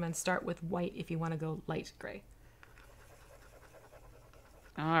I recommend start with white if you want to go light gray.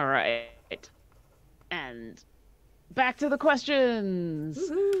 All right. And back to the questions.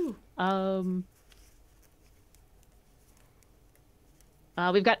 Woohoo!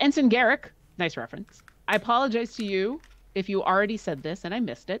 We've got Ensign Garrick. Nice reference. I apologize to you if you already said this and I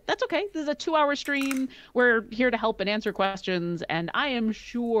missed it. That's okay. This is a 2-hour stream. We're here to help and answer questions. And I am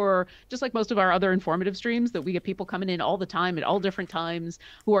sure, just like most of our other informative streams, that we get people coming in all the time at all different times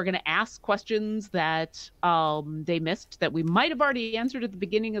who are going to ask questions that they missed that we might have already answered at the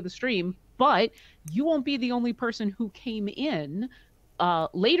beginning of the stream. But you won't be the only person who came in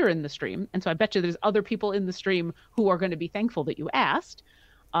later in the stream. And so I bet you there's other people in the stream who are going to be thankful that you asked.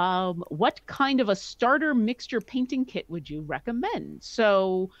 What kind of a starter mixture painting kit would you recommend?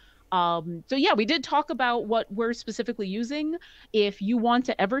 So yeah, we did talk about what we're specifically using. If you want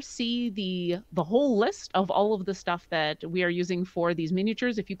to ever see the whole list of all of the stuff that we are using for these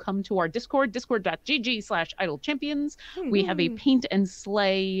miniatures, if you come to our Discord, discord.gg/idlechampions, we have a paint and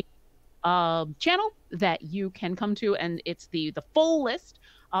slay channel that you can come to, and it's the full list.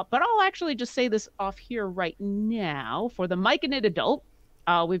 But I'll actually just say this off here right now. For the Myconid adult,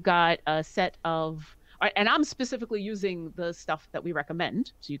 we've got a set of, and I'm specifically using the stuff that we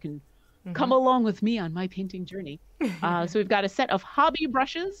recommend, so you can come along with me on my painting journey. So we've got a set of hobby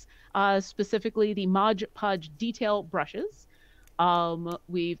brushes, specifically the Mod Podge detail brushes.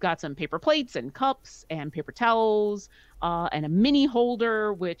 We've got some paper plates and cups and paper towels, and a mini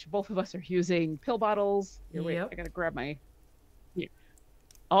holder, which both of us are using. Pill bottles. Here, wait, I Yep. gotta grab my, here,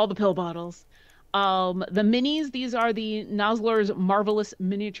 all the pill bottles. The minis, these are the Nosler's Marvelous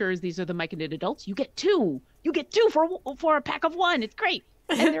Miniatures. These are the Myconid adults. You get two. You get two for a pack of one. It's great.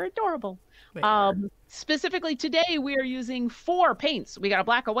 And they're adorable. They are. Specifically today, we are using 4 paints. We got a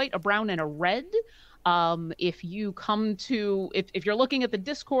black, a white, a brown, and a red. If you come to, if you're looking at the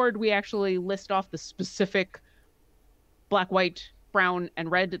Discord, we actually list off the specific black, white, brown, and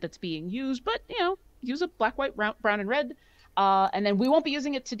red that's being used. But, you know, use a black, white, brown, and red. And then we won't be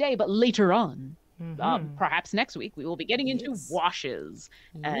using it today, but later on, perhaps next week, we will be getting into washes.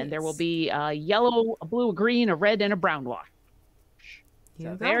 And there will be a yellow, a blue, a green, a red, and a brown wash.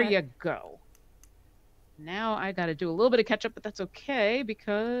 So there you go. Now I got to do a little bit of catch up, but that's okay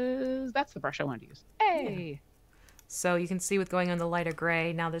because that's the brush I wanted to use. Hey. Yeah. So you can see with going on the lighter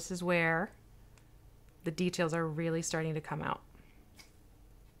gray, now this is where the details are really starting to come out.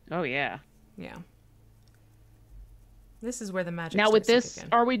 Oh, yeah. Yeah. This is where the magic now with starts to this, kick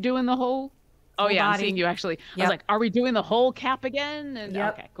in. are we doing the whole? Oh, Whole yeah, I'm body. seeing you actually. I Yep. was like, are we doing the whole cap again? And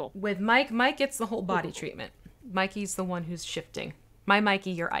Yep. Okay, cool. With Mike gets the whole body treatment. Mikey's the one who's shifting. My Mikey,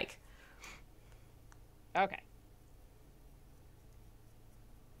 your Ike. Okay.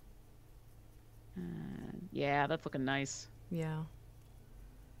 Yeah, that's looking nice. Yeah.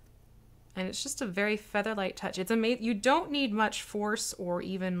 And it's just a very feather light touch. It's amazing. You don't need much force or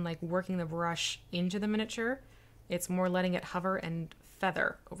even like working the brush into the miniature. It's more letting it hover and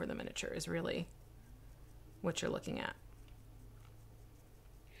feather over the miniature is really what you're looking at.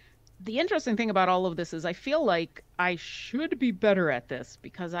 The interesting thing about all of this is I feel like I should be better at this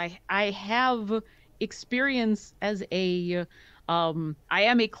because I have experience as a I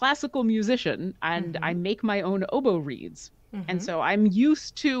am a classical musician and I make my own oboe reeds. And so I'm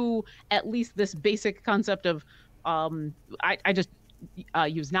used to at least this basic concept of I just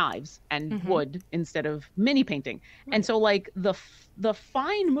use knives and wood instead of mini painting. And so like the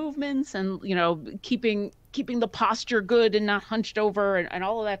fine movements and, you know, keeping the posture good and not hunched over and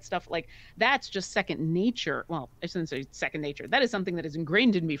all of that stuff, like that's just second nature. Well, I shouldn't say second nature. That is something that is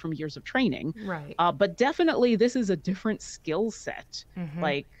ingrained in me from years of training. Right. But definitely this is a different skill set.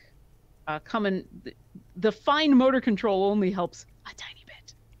 Like the fine motor control only helps a tiny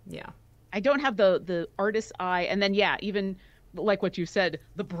bit. Yeah. I don't have the artist's eye. And then, yeah, even like what you said,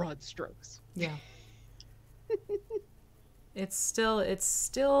 the broad strokes. Yeah. It's still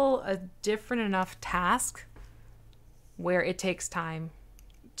a different enough task where it takes time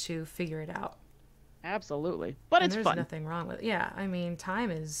to figure it out. Absolutely. But it's there's fun. nothing wrong with it. Yeah, I mean,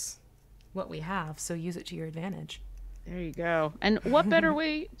 time is what we have, so use it to your advantage. There you go. And what better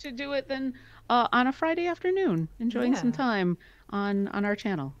way to do it than on a Friday afternoon, enjoying some time on our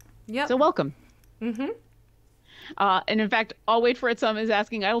channel. Yep. So welcome. And in fact, I'll wait for it. Some is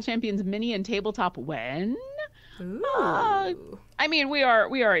asking Idle Champions mini and tabletop when? Ooh. I mean, we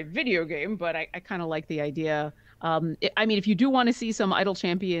are a video game, but I kind of like the idea. I mean, if you do want to see some Idle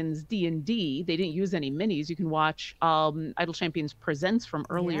Champions D&D, they didn't use any minis. You can watch Idle Champions Presents from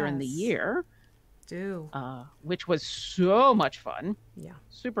earlier in the year. Which was so much fun. Yeah.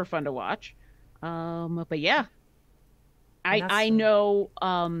 Super fun to watch. But yeah. I know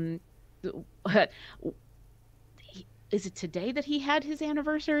is it today that he had his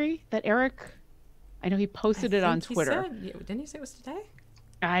anniversary? That Eric, I know he posted it on Twitter. Didn't you say it was today?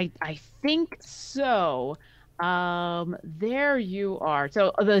 I think so. There you are.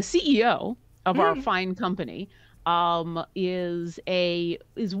 So the CEO of our fine company is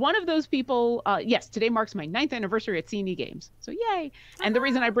one of those people. Yes, today marks my 9th anniversary at C&E Games. So yay. And the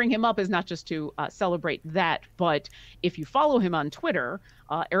reason I bring him up is not just to celebrate that, but if you follow him on Twitter,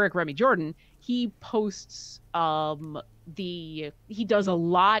 Eric Remy Jordan, he posts he does a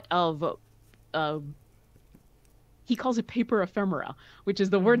lot of he calls it paper ephemera, which is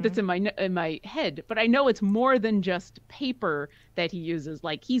the word that's in my head. But I know it's more than just paper that he uses.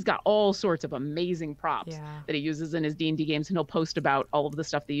 Like he's got all sorts of amazing props that he uses in his D&D games, and he'll post about all of the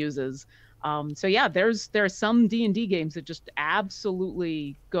stuff he uses. So yeah, there's some D&D games that just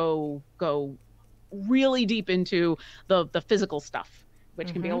absolutely go really deep into the physical stuff,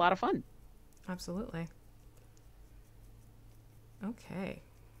 which can be a lot of fun. Absolutely. Okay.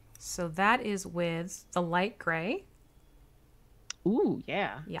 So that is with the light gray. Ooh,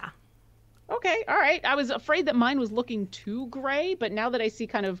 yeah. Yeah. Okay, all right. I was afraid that mine was looking too gray, but now that I see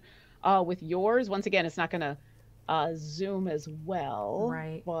kind of with yours, once again, it's not going to zoom as well.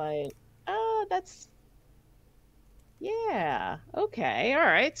 Right. But that's, yeah. Okay, all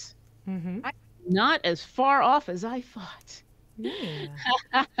right. I'm not as far off as I thought. Yeah.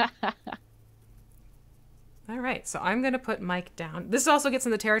 All right, so I'm going to put Mike down. This also gets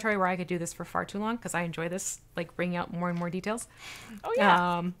in the territory where I could do this for far too long because I enjoy this, like bringing out more and more details. Oh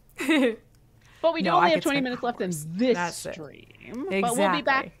yeah. But we do No, I only have could 20 spend minutes left in hours. this That's it. stream. But we'll be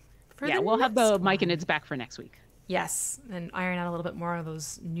back. Exactly. For Yeah, the we'll have next the one. Myconids back for next week. Yes, and iron out a little bit more of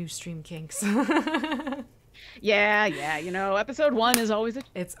those new stream kinks. Yeah. Episode 1 is always a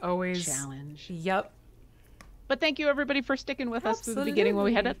It's always challenge. Yep. But thank you everybody for sticking with us through the beginning when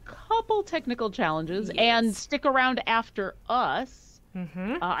we had a Absolutely. couple technical challenges. Yes. And stick around after us.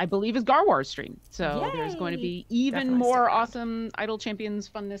 I believe is Gar Wars stream. So there's going to Yay. be even Definitely stick more around. awesome Idle Champions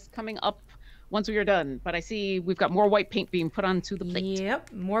funness coming up once we are done. But I see we've got more white paint being put onto the plate.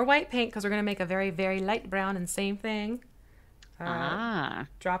 Yep. More white paint because we're going to make a very, very light brown and same thing.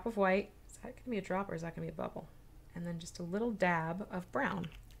 Drop of white. Is that going to be a drop or is that going to be a bubble? And then just a little dab of brown.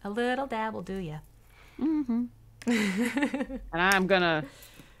 A little dab will do ya. And I'm gonna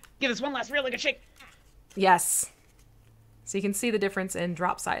give this one last really good shake. Yes. So you can see the difference in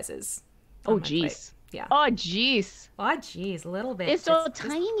drop sizes. Oh on my plate. jeez. Yeah. Oh jeez. Oh, geez, a little bit. It's so Just-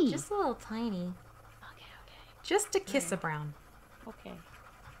 tiny. Just a little tiny. Okay. Just a kiss of brown. Okay.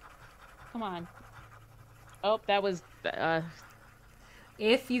 Come on. Oh, that was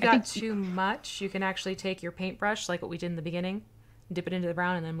If you I got think- too much, you can actually take your paintbrush, like what we did in the beginning, dip it into the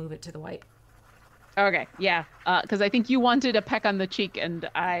brown, and then move it to the white. okay. Yeah. Because I think you wanted a peck on the cheek, and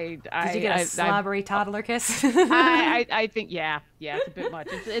Did you get a slobbery toddler kiss? I think yeah. It's a bit much.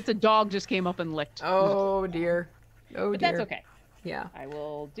 It's a dog just came up and licked. Oh dear. Oh But dear. that's okay. Yeah. I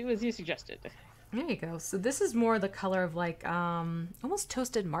will do as you suggested. There you go. So this is more the color of like almost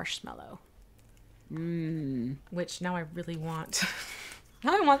toasted marshmallow. Which now I really want.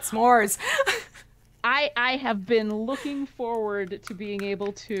 Now I want s'mores. I have been looking forward to being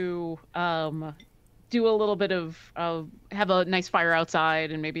able to do a little bit of have a nice fire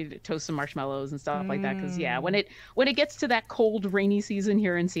outside and maybe toast some marshmallows and stuff like that. Because yeah, when it gets to that cold, rainy season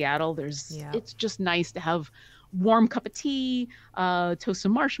here in Seattle, it's just nice to have warm cup of tea, toast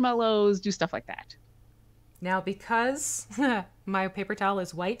some marshmallows, do stuff like that. Now because my paper towel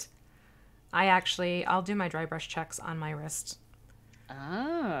is white, I'll do my dry brush checks on my wrist.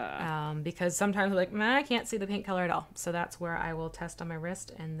 Because sometimes I'm like, I can't see the paint color at all. So that's where I will test on my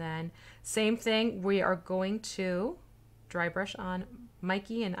wrist. And then same thing, we are going to dry brush on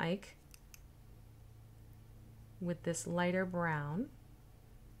Mikey and Ike with this lighter brown.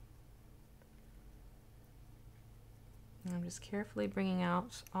 And I'm just carefully bringing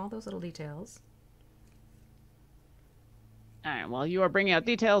out all those little details. All right. While you are bringing out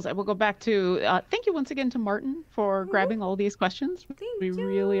details, I will go back to thank you once again to Martin for grabbing all these questions. We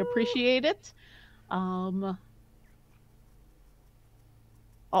really appreciate it. Also,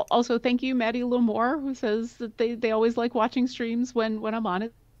 thank you, Maddie Lamore, who says that they always like watching streams when I'm on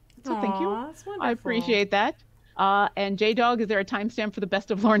it. So thank you. Aw, that's wonderful. I appreciate that. And J-Dog, is there a timestamp for the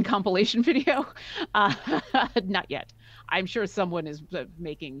Best of Lauren compilation video? Not yet. I'm sure someone is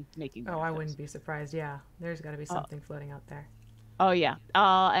making. Oh, I wouldn't be surprised. Yeah, there's got to be something floating out there. Oh yeah.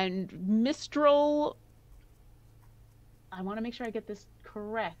 And Mistral. I want to make sure I get this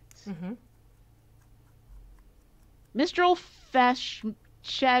correct. Mistral Fesh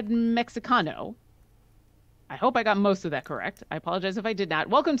Chad Mexicano. I hope I got most of that correct. I apologize if I did not.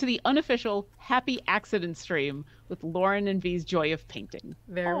 Welcome to the unofficial Happy Accident stream with Lauren and V's Joy of Painting.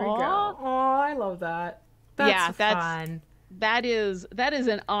 There we go. Oh, I love that. That's fun. That is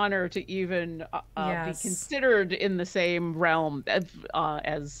an honor to even be considered in the same realm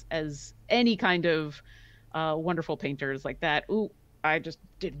as any kind of wonderful painters like that. Ooh, I just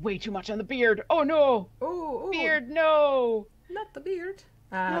did way too much on the beard. Oh no! Ooh. Beard, no! Not the beard.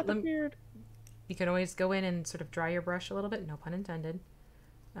 Not the beard. You can always go in and sort of dry your brush a little bit, no pun intended,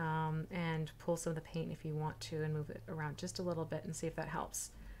 and pull some of the paint if you want to and move it around just a little bit and see if that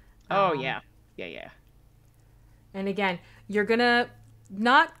helps. Oh, yeah. And again, you're going to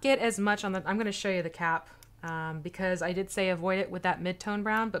not get as much on the... I'm going to show you the cap because I did say avoid it with that mid-tone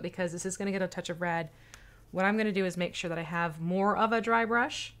brown, but because this is going to get a touch of red, what I'm going to do is make sure that I have more of a dry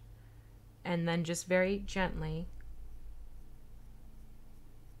brush and then just very gently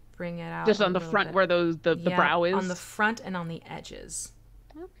bring it out. Just on the front where the brow is? On the front and on the edges.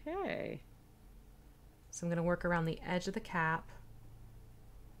 Okay. So I'm going to work around the edge of the cap.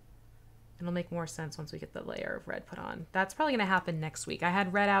 It'll make more sense once we get the layer of red put on. That's probably going to happen next week. I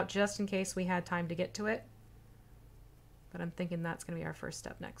had red out just in case we had time to get to it. But I'm thinking that's going to be our first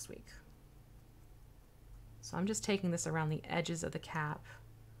step next week. So I'm just taking this around the edges of the cap.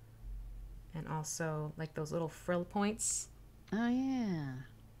 And also like those little frill points. Oh, yeah.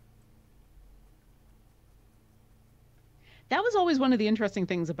 that was always one of the interesting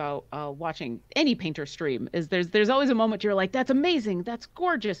things about watching any painter stream is there's always a moment you're like, that's amazing, that's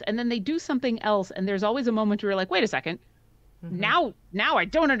gorgeous, and then they do something else, and there's always a moment where you're like, wait a second, Mm-hmm. now I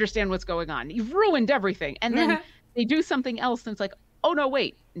don't understand what's going on. You've ruined everything, and then they do something else, and it's like, oh no,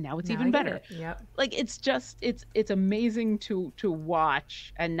 wait, now it's Now I even get better. it. Yep. Like it's just it's amazing to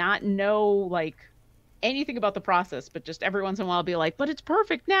watch and not know like anything about the process, but just every once in a while be like, but it's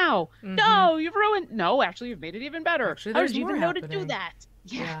perfect now. Mm-hmm. No, you've ruined. No, actually, you've made it even better. Actually, How there's did you more even know to do happening. that?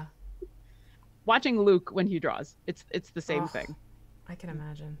 Yeah. Yeah. Watching Luke when he draws, it's the same Oh, thing. I can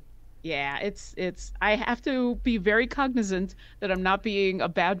imagine. Yeah, it's I have to be very cognizant that I'm not being a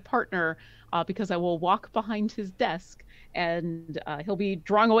bad partner because I will walk behind his desk and he'll be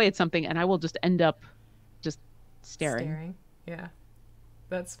drawing away at something and I will just end up just staring. Staring. Yeah.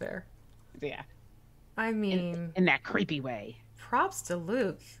 That's fair. Yeah, I mean, in that creepy way. props to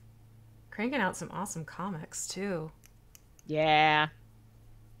Luke. Cranking out some awesome comics too. Yeah.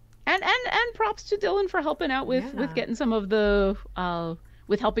 And props to Dylan for helping out with Yeah. getting some of the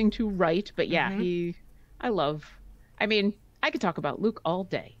with helping to write. But yeah, Mhm. I mean, I could talk about Luke all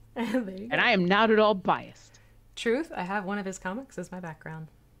day. There you And go. I am not at all biased. Truth, I have one of his comics as my background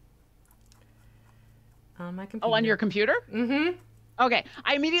on my computer. Oh, on your computer? Mm-hmm. Okay.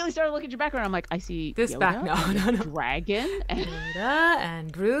 I immediately started looking at your background. I'm like, I see This Yoda back, no, and no, no. dragon and Yoda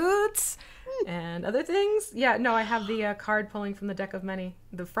and Groot and other things. Yeah, no, I have the card pulling from the deck of many.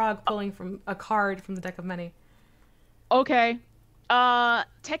 The frog pulling from a card from the deck of many. okay.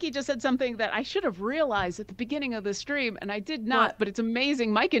 Techie just said something that I should have realized at the beginning of the stream, and I did not, What? but it's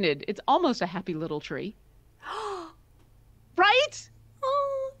amazing. Myconid, it's almost a happy little tree. Right?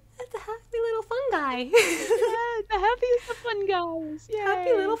 Oh, that's a happy little fun guy. Yeah, the happiest of fun guys. Yay.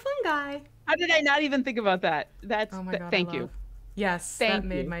 Happy little fun guy. How did I not even think about that? Oh my god. Thank I you. love. Yes, Thank that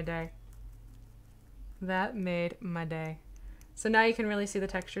made you. my day. That made my day. So now you can really see the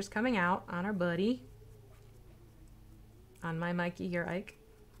textures coming out on our buddy. On my Mikey here, Ike.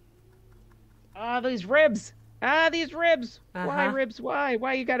 Ah, these ribs. Ah, these ribs. Why Uh-huh. ribs? Why?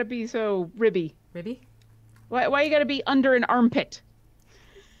 Why you gotta be so ribby? Ribby? Why you gotta be under an armpit?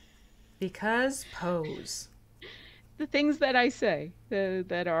 Because pose. The things that I say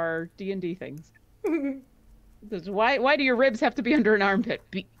that are D&D things. Why do your ribs have to be under an armpit?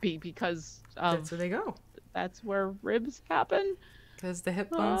 Because That's where they go. that's where ribs happen. Because the hip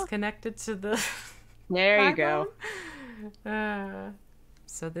bone's Ah. connected to the There you go.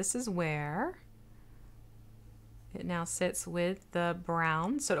 So this is where it now sits with the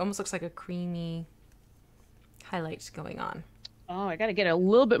brown. So it almost looks like a creamy highlight going on. Oh, I gotta get a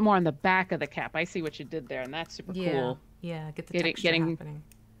little bit more on the back of the cap. I see what you did there, and that's super Yeah. cool. Yeah, get the Getting- texture getting- happening.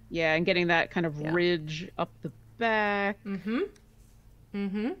 Yeah, and getting that kind of Yeah. ridge up the back. Mm-hmm.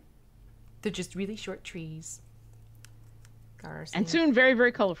 Mm-hmm. They're just really short trees. Got our And same- soon, very,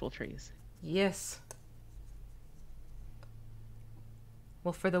 very colorful trees. Yes.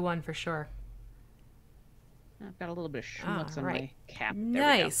 Well, for the one for sure. I've got a little bit of schmutz on my Alright. cap. There we go.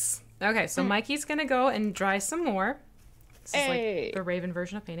 Nice. Okay, so Mikey's gonna go and dry some more. This is Hey. like the Raven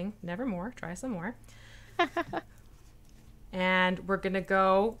version of painting. Never more. Dry some more. And we're gonna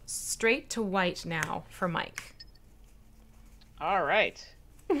go straight to white now for Mike. All right.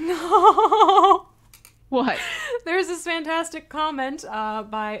 No. What? There's this fantastic comment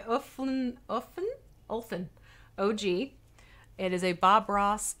by Ulfin, OG. It is a Bob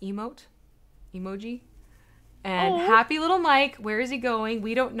Ross emoji. And Oh. happy little Mike, where is he going?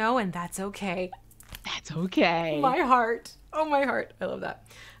 We don't know, and that's okay. That's okay. My heart. Oh, my heart. I love that.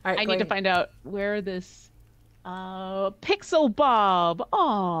 All right, I need to find out where this Pixel Bob.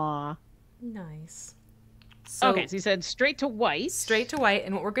 Aw. Nice. So, Okay, so you said straight to white. straight to white.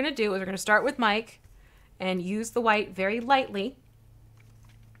 And what we're going to do is we're going to start with Mike and use the white very lightly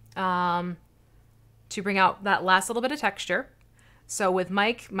to bring out that last little bit of texture. So with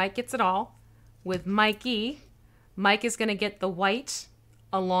Mike, Mike gets it all. With Mikey, Mike is going to get the white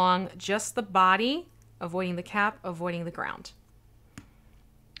along just the body, avoiding the cap, avoiding the ground.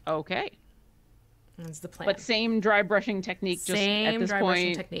 Okay. That's the plan. But same dry brushing technique just Same at this dry brushing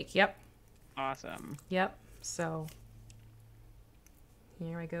point. technique. Yep. Awesome. Yep. So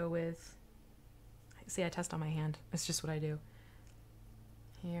here I go with. See, I test on my hand. It's just what I do.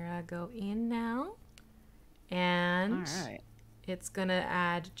 Here I go in now. And All right. it's going to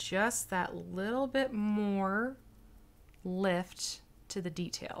add just that little bit more lift to the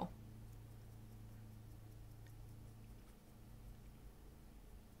detail.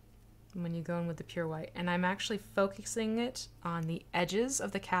 When you go in with the pure white. And I'm actually focusing it on the edges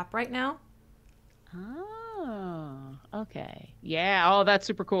of the cap right now. Oh, okay. Yeah. Oh, that's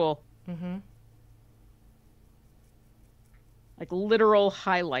super cool. Mm-hmm. like literal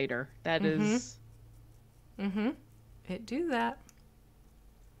highlighter. That is. It do that.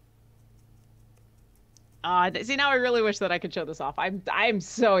 See, now I really wish that I could show this off. I'm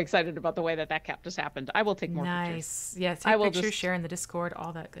so excited about the way that that cap just happened. I will take more pictures. Nice. Yeah, I take will pictures, just- share in the Discord,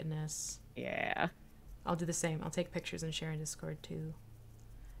 all that goodness. Yeah. I'll do the same. I'll take pictures and share in Discord too.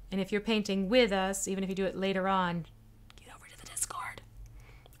 And if you're painting with us, even if you do it later on, get over to the Discord.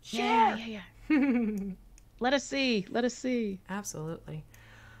 Share. Yeah. Let us see. Let us see. Absolutely.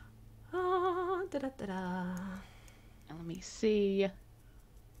 Oh, da-da-da-da. And let me see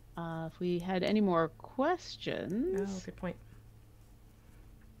if we had any more questions. Oh, good point.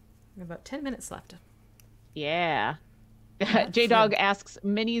 We have about 10 minutes left. Yeah. J-Dog asks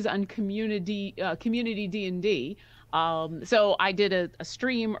minis on community D&D. So I did a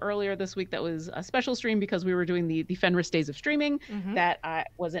stream earlier this week that was a special stream because we were doing the Fenris Days of Streaming that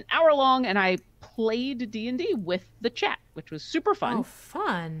was an hour long, and I played D&D with the chat, which was super fun. Oh,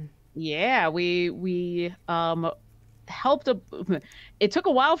 fun. Yeah, we helped. It took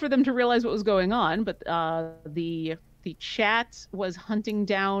a while for them to realize what was going on, but the chat was hunting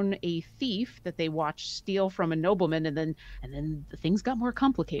down a thief that they watched steal from a nobleman, and then things got more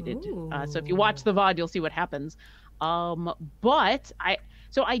complicated. So if you watch the VOD, you'll see what happens. But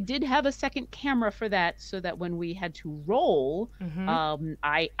I did have a second camera for that, so that when we had to roll,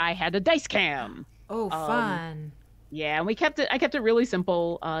 I had a dice cam. Oh, fun. Yeah, and I kept it really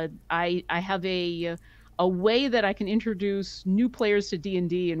simple. I have a way that I can introduce new players to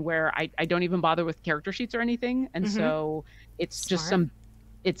D&D, and where I don't even bother with character sheets or anything, and so it's just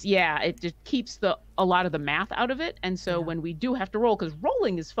it just keeps a lot of the math out of it, and so when we do have to roll, because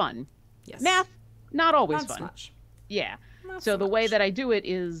rolling is fun, math not always fun. Much. Yeah. So the way that I do it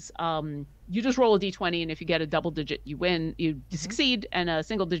is you just roll a d20, and if you get a double digit, you win, you succeed, and a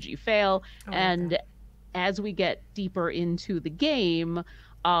single digit, you fail. And as we get deeper into the game,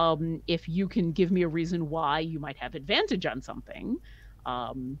 if you can give me a reason why you might have advantage on something.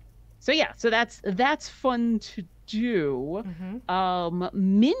 So that's fun to do.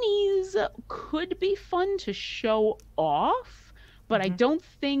 Minis could be fun to show off, but I don't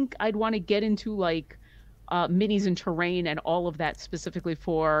think I'd want to get into like minis and terrain and all of that specifically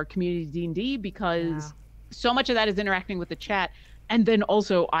for community D&D, because so much of that is interacting with the chat, and then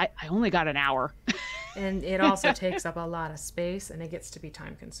also I only got an hour. And it also takes up a lot of space, and it gets to be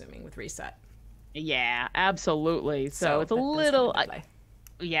time consuming with reset. Yeah, absolutely. So it's a little I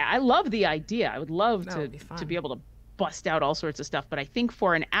love the idea. I would love to be able to bust out all sorts of stuff, but I think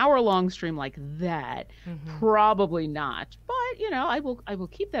for an hour-long stream like that, probably not. But I will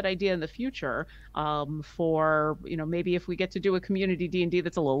keep that idea in the future. For maybe if we get to do a community D&D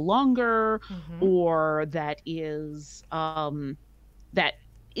that's a little longer, or that is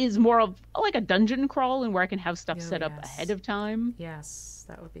more of like a dungeon crawl, and where I can have stuff set up ahead of time. Yes,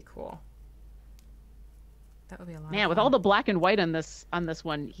 that would be cool. That would be a lot. Man, with all the black and white on this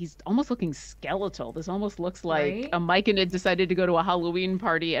one, he's almost looking skeletal. This almost looks like a Myconid decided to go to a Halloween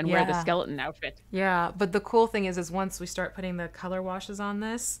party and wear the skeleton outfit. Yeah, but the cool thing is once we start putting the color washes on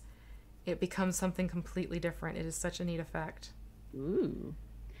this, it becomes something completely different. It is such a neat effect. Ooh.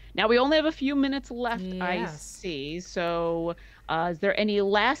 Now we only have a few minutes left, I see. So is there any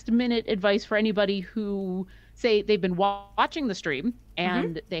last minute advice for anybody who say they've been watching the stream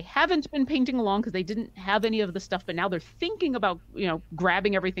and they haven't been painting along because they didn't have any of the stuff, but now they're thinking about,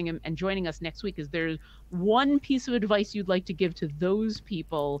 grabbing everything and joining us next week? Is there one piece of advice you'd like to give to those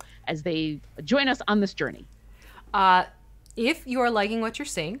people as they join us on this journey? If you are liking what you're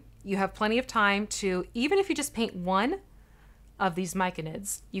seeing, you have plenty of time to, even if you just paint one of these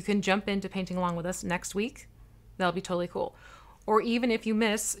Myconids, you can jump into painting along with us next week. That'll be totally cool. Or even if you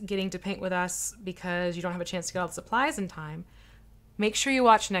miss getting to paint with us because you don't have a chance to get all the supplies in time, make sure you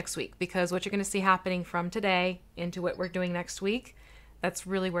watch next week, because what you're going to see happening from today into what we're doing next week, that's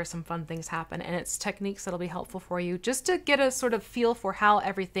really where some fun things happen. And it's techniques that'll be helpful for you just to get a sort of feel for how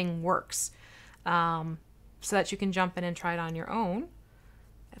everything works, so that you can jump in and try it on your own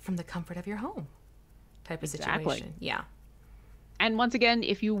from the comfort of your home type of situation. Yeah. And once again,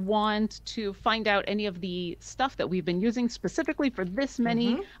 if you want to find out any of the stuff that we've been using specifically for this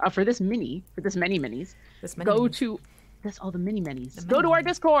many minis, go to all the mini minis. Go to our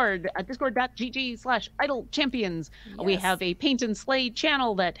Discord at discord.gg/idlechampions. We have a paint and slay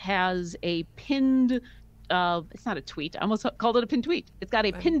channel that has a pinned it's not a tweet. I almost called it a pinned tweet. It's got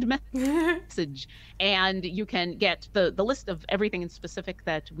a pinned message, and you can get the list of everything in specific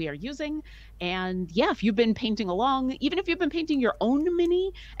that we are using. And yeah, if you've been painting along, even if you've been painting your own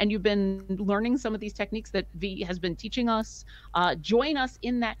mini and you've been learning some of these techniques that V has been teaching us, join us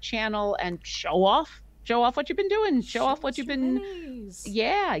in that channel and show off show off what you've been doing. Show off what you've been. Minis.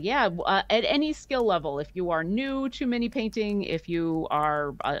 Yeah, yeah. At any skill level, if you are new to mini painting, if you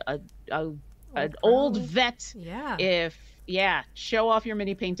are an old vet, Yeah. show off your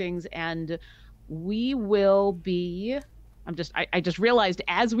mini paintings, and we will be. I just realized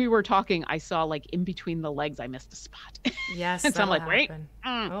as we were talking, I saw like in between the legs, I missed a spot. Yes. And so I'm like, happen.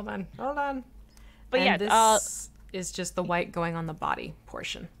 wait. Hold on. But and yeah, this is just the white going on the body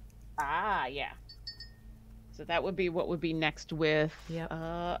portion. Yeah. So that would be what would be next with Yep.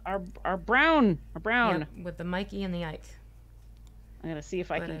 our brown. Yep, with the Mikey and the Ike. I'm gonna see if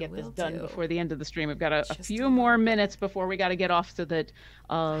I can get this will done do. before the end of the stream. We've got a Just few a more little bit. minutes before we got to get off so that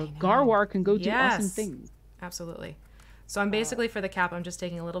know. Garwar can go do awesome Yes. things. Absolutely. So I'm basically, for the cap, I'm just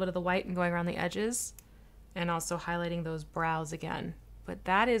taking a little bit of the white and going around the edges and also highlighting those brows again. But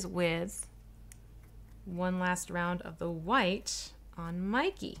that is with one last round of the white on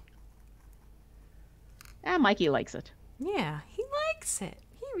Mikey. Mikey likes it. Yeah, he likes it.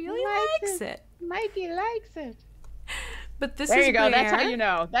 He really Likes likes it. Mikey likes it. But this There is you go. where... That's how you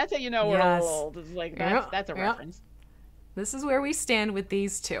know. That's how you know we're Yes. old. It's like Yep, that's a yep. reference. This is where we stand with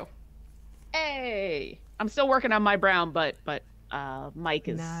these two. Hey, I'm still working on my brown, but Mike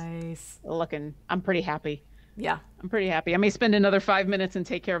is Nice. looking. I'm pretty happy. Yeah. I'm pretty happy. I may spend another 5 minutes and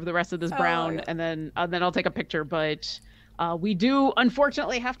take care of the rest of this brown, yeah. and then I'll take a picture. But we do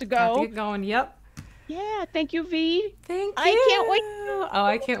unfortunately have to Have go. to get going. Yep. Yeah, thank you, V. Thank you. I can't wait. Oh,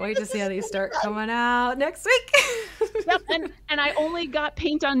 I can't wait to see how these start coming out next week. Yep, and I only got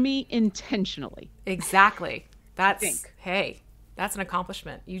paint on me intentionally. Exactly. That's, think. hey, that's an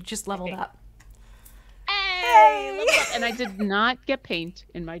accomplishment. You just leveled up. Hey, level up. And I did not get paint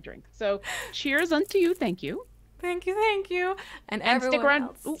in my drink. So cheers unto you. Thank you. Thank you, thank you. And And everyone stick around.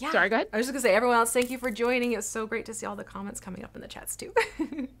 else. Ooh, sorry, go ahead. I was just going to say, everyone else, thank you for joining. It was so great to see all the comments coming up in the chats, too.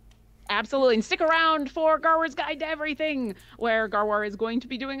 Absolutely. And stick around for Garwar's Guide to Everything, where Garwar is going to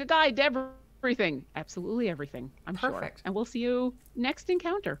be doing a guide to everything. Absolutely everything, I'm sure. Perfect. And we'll see you next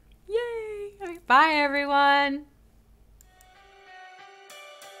encounter. Yay. Bye, everyone.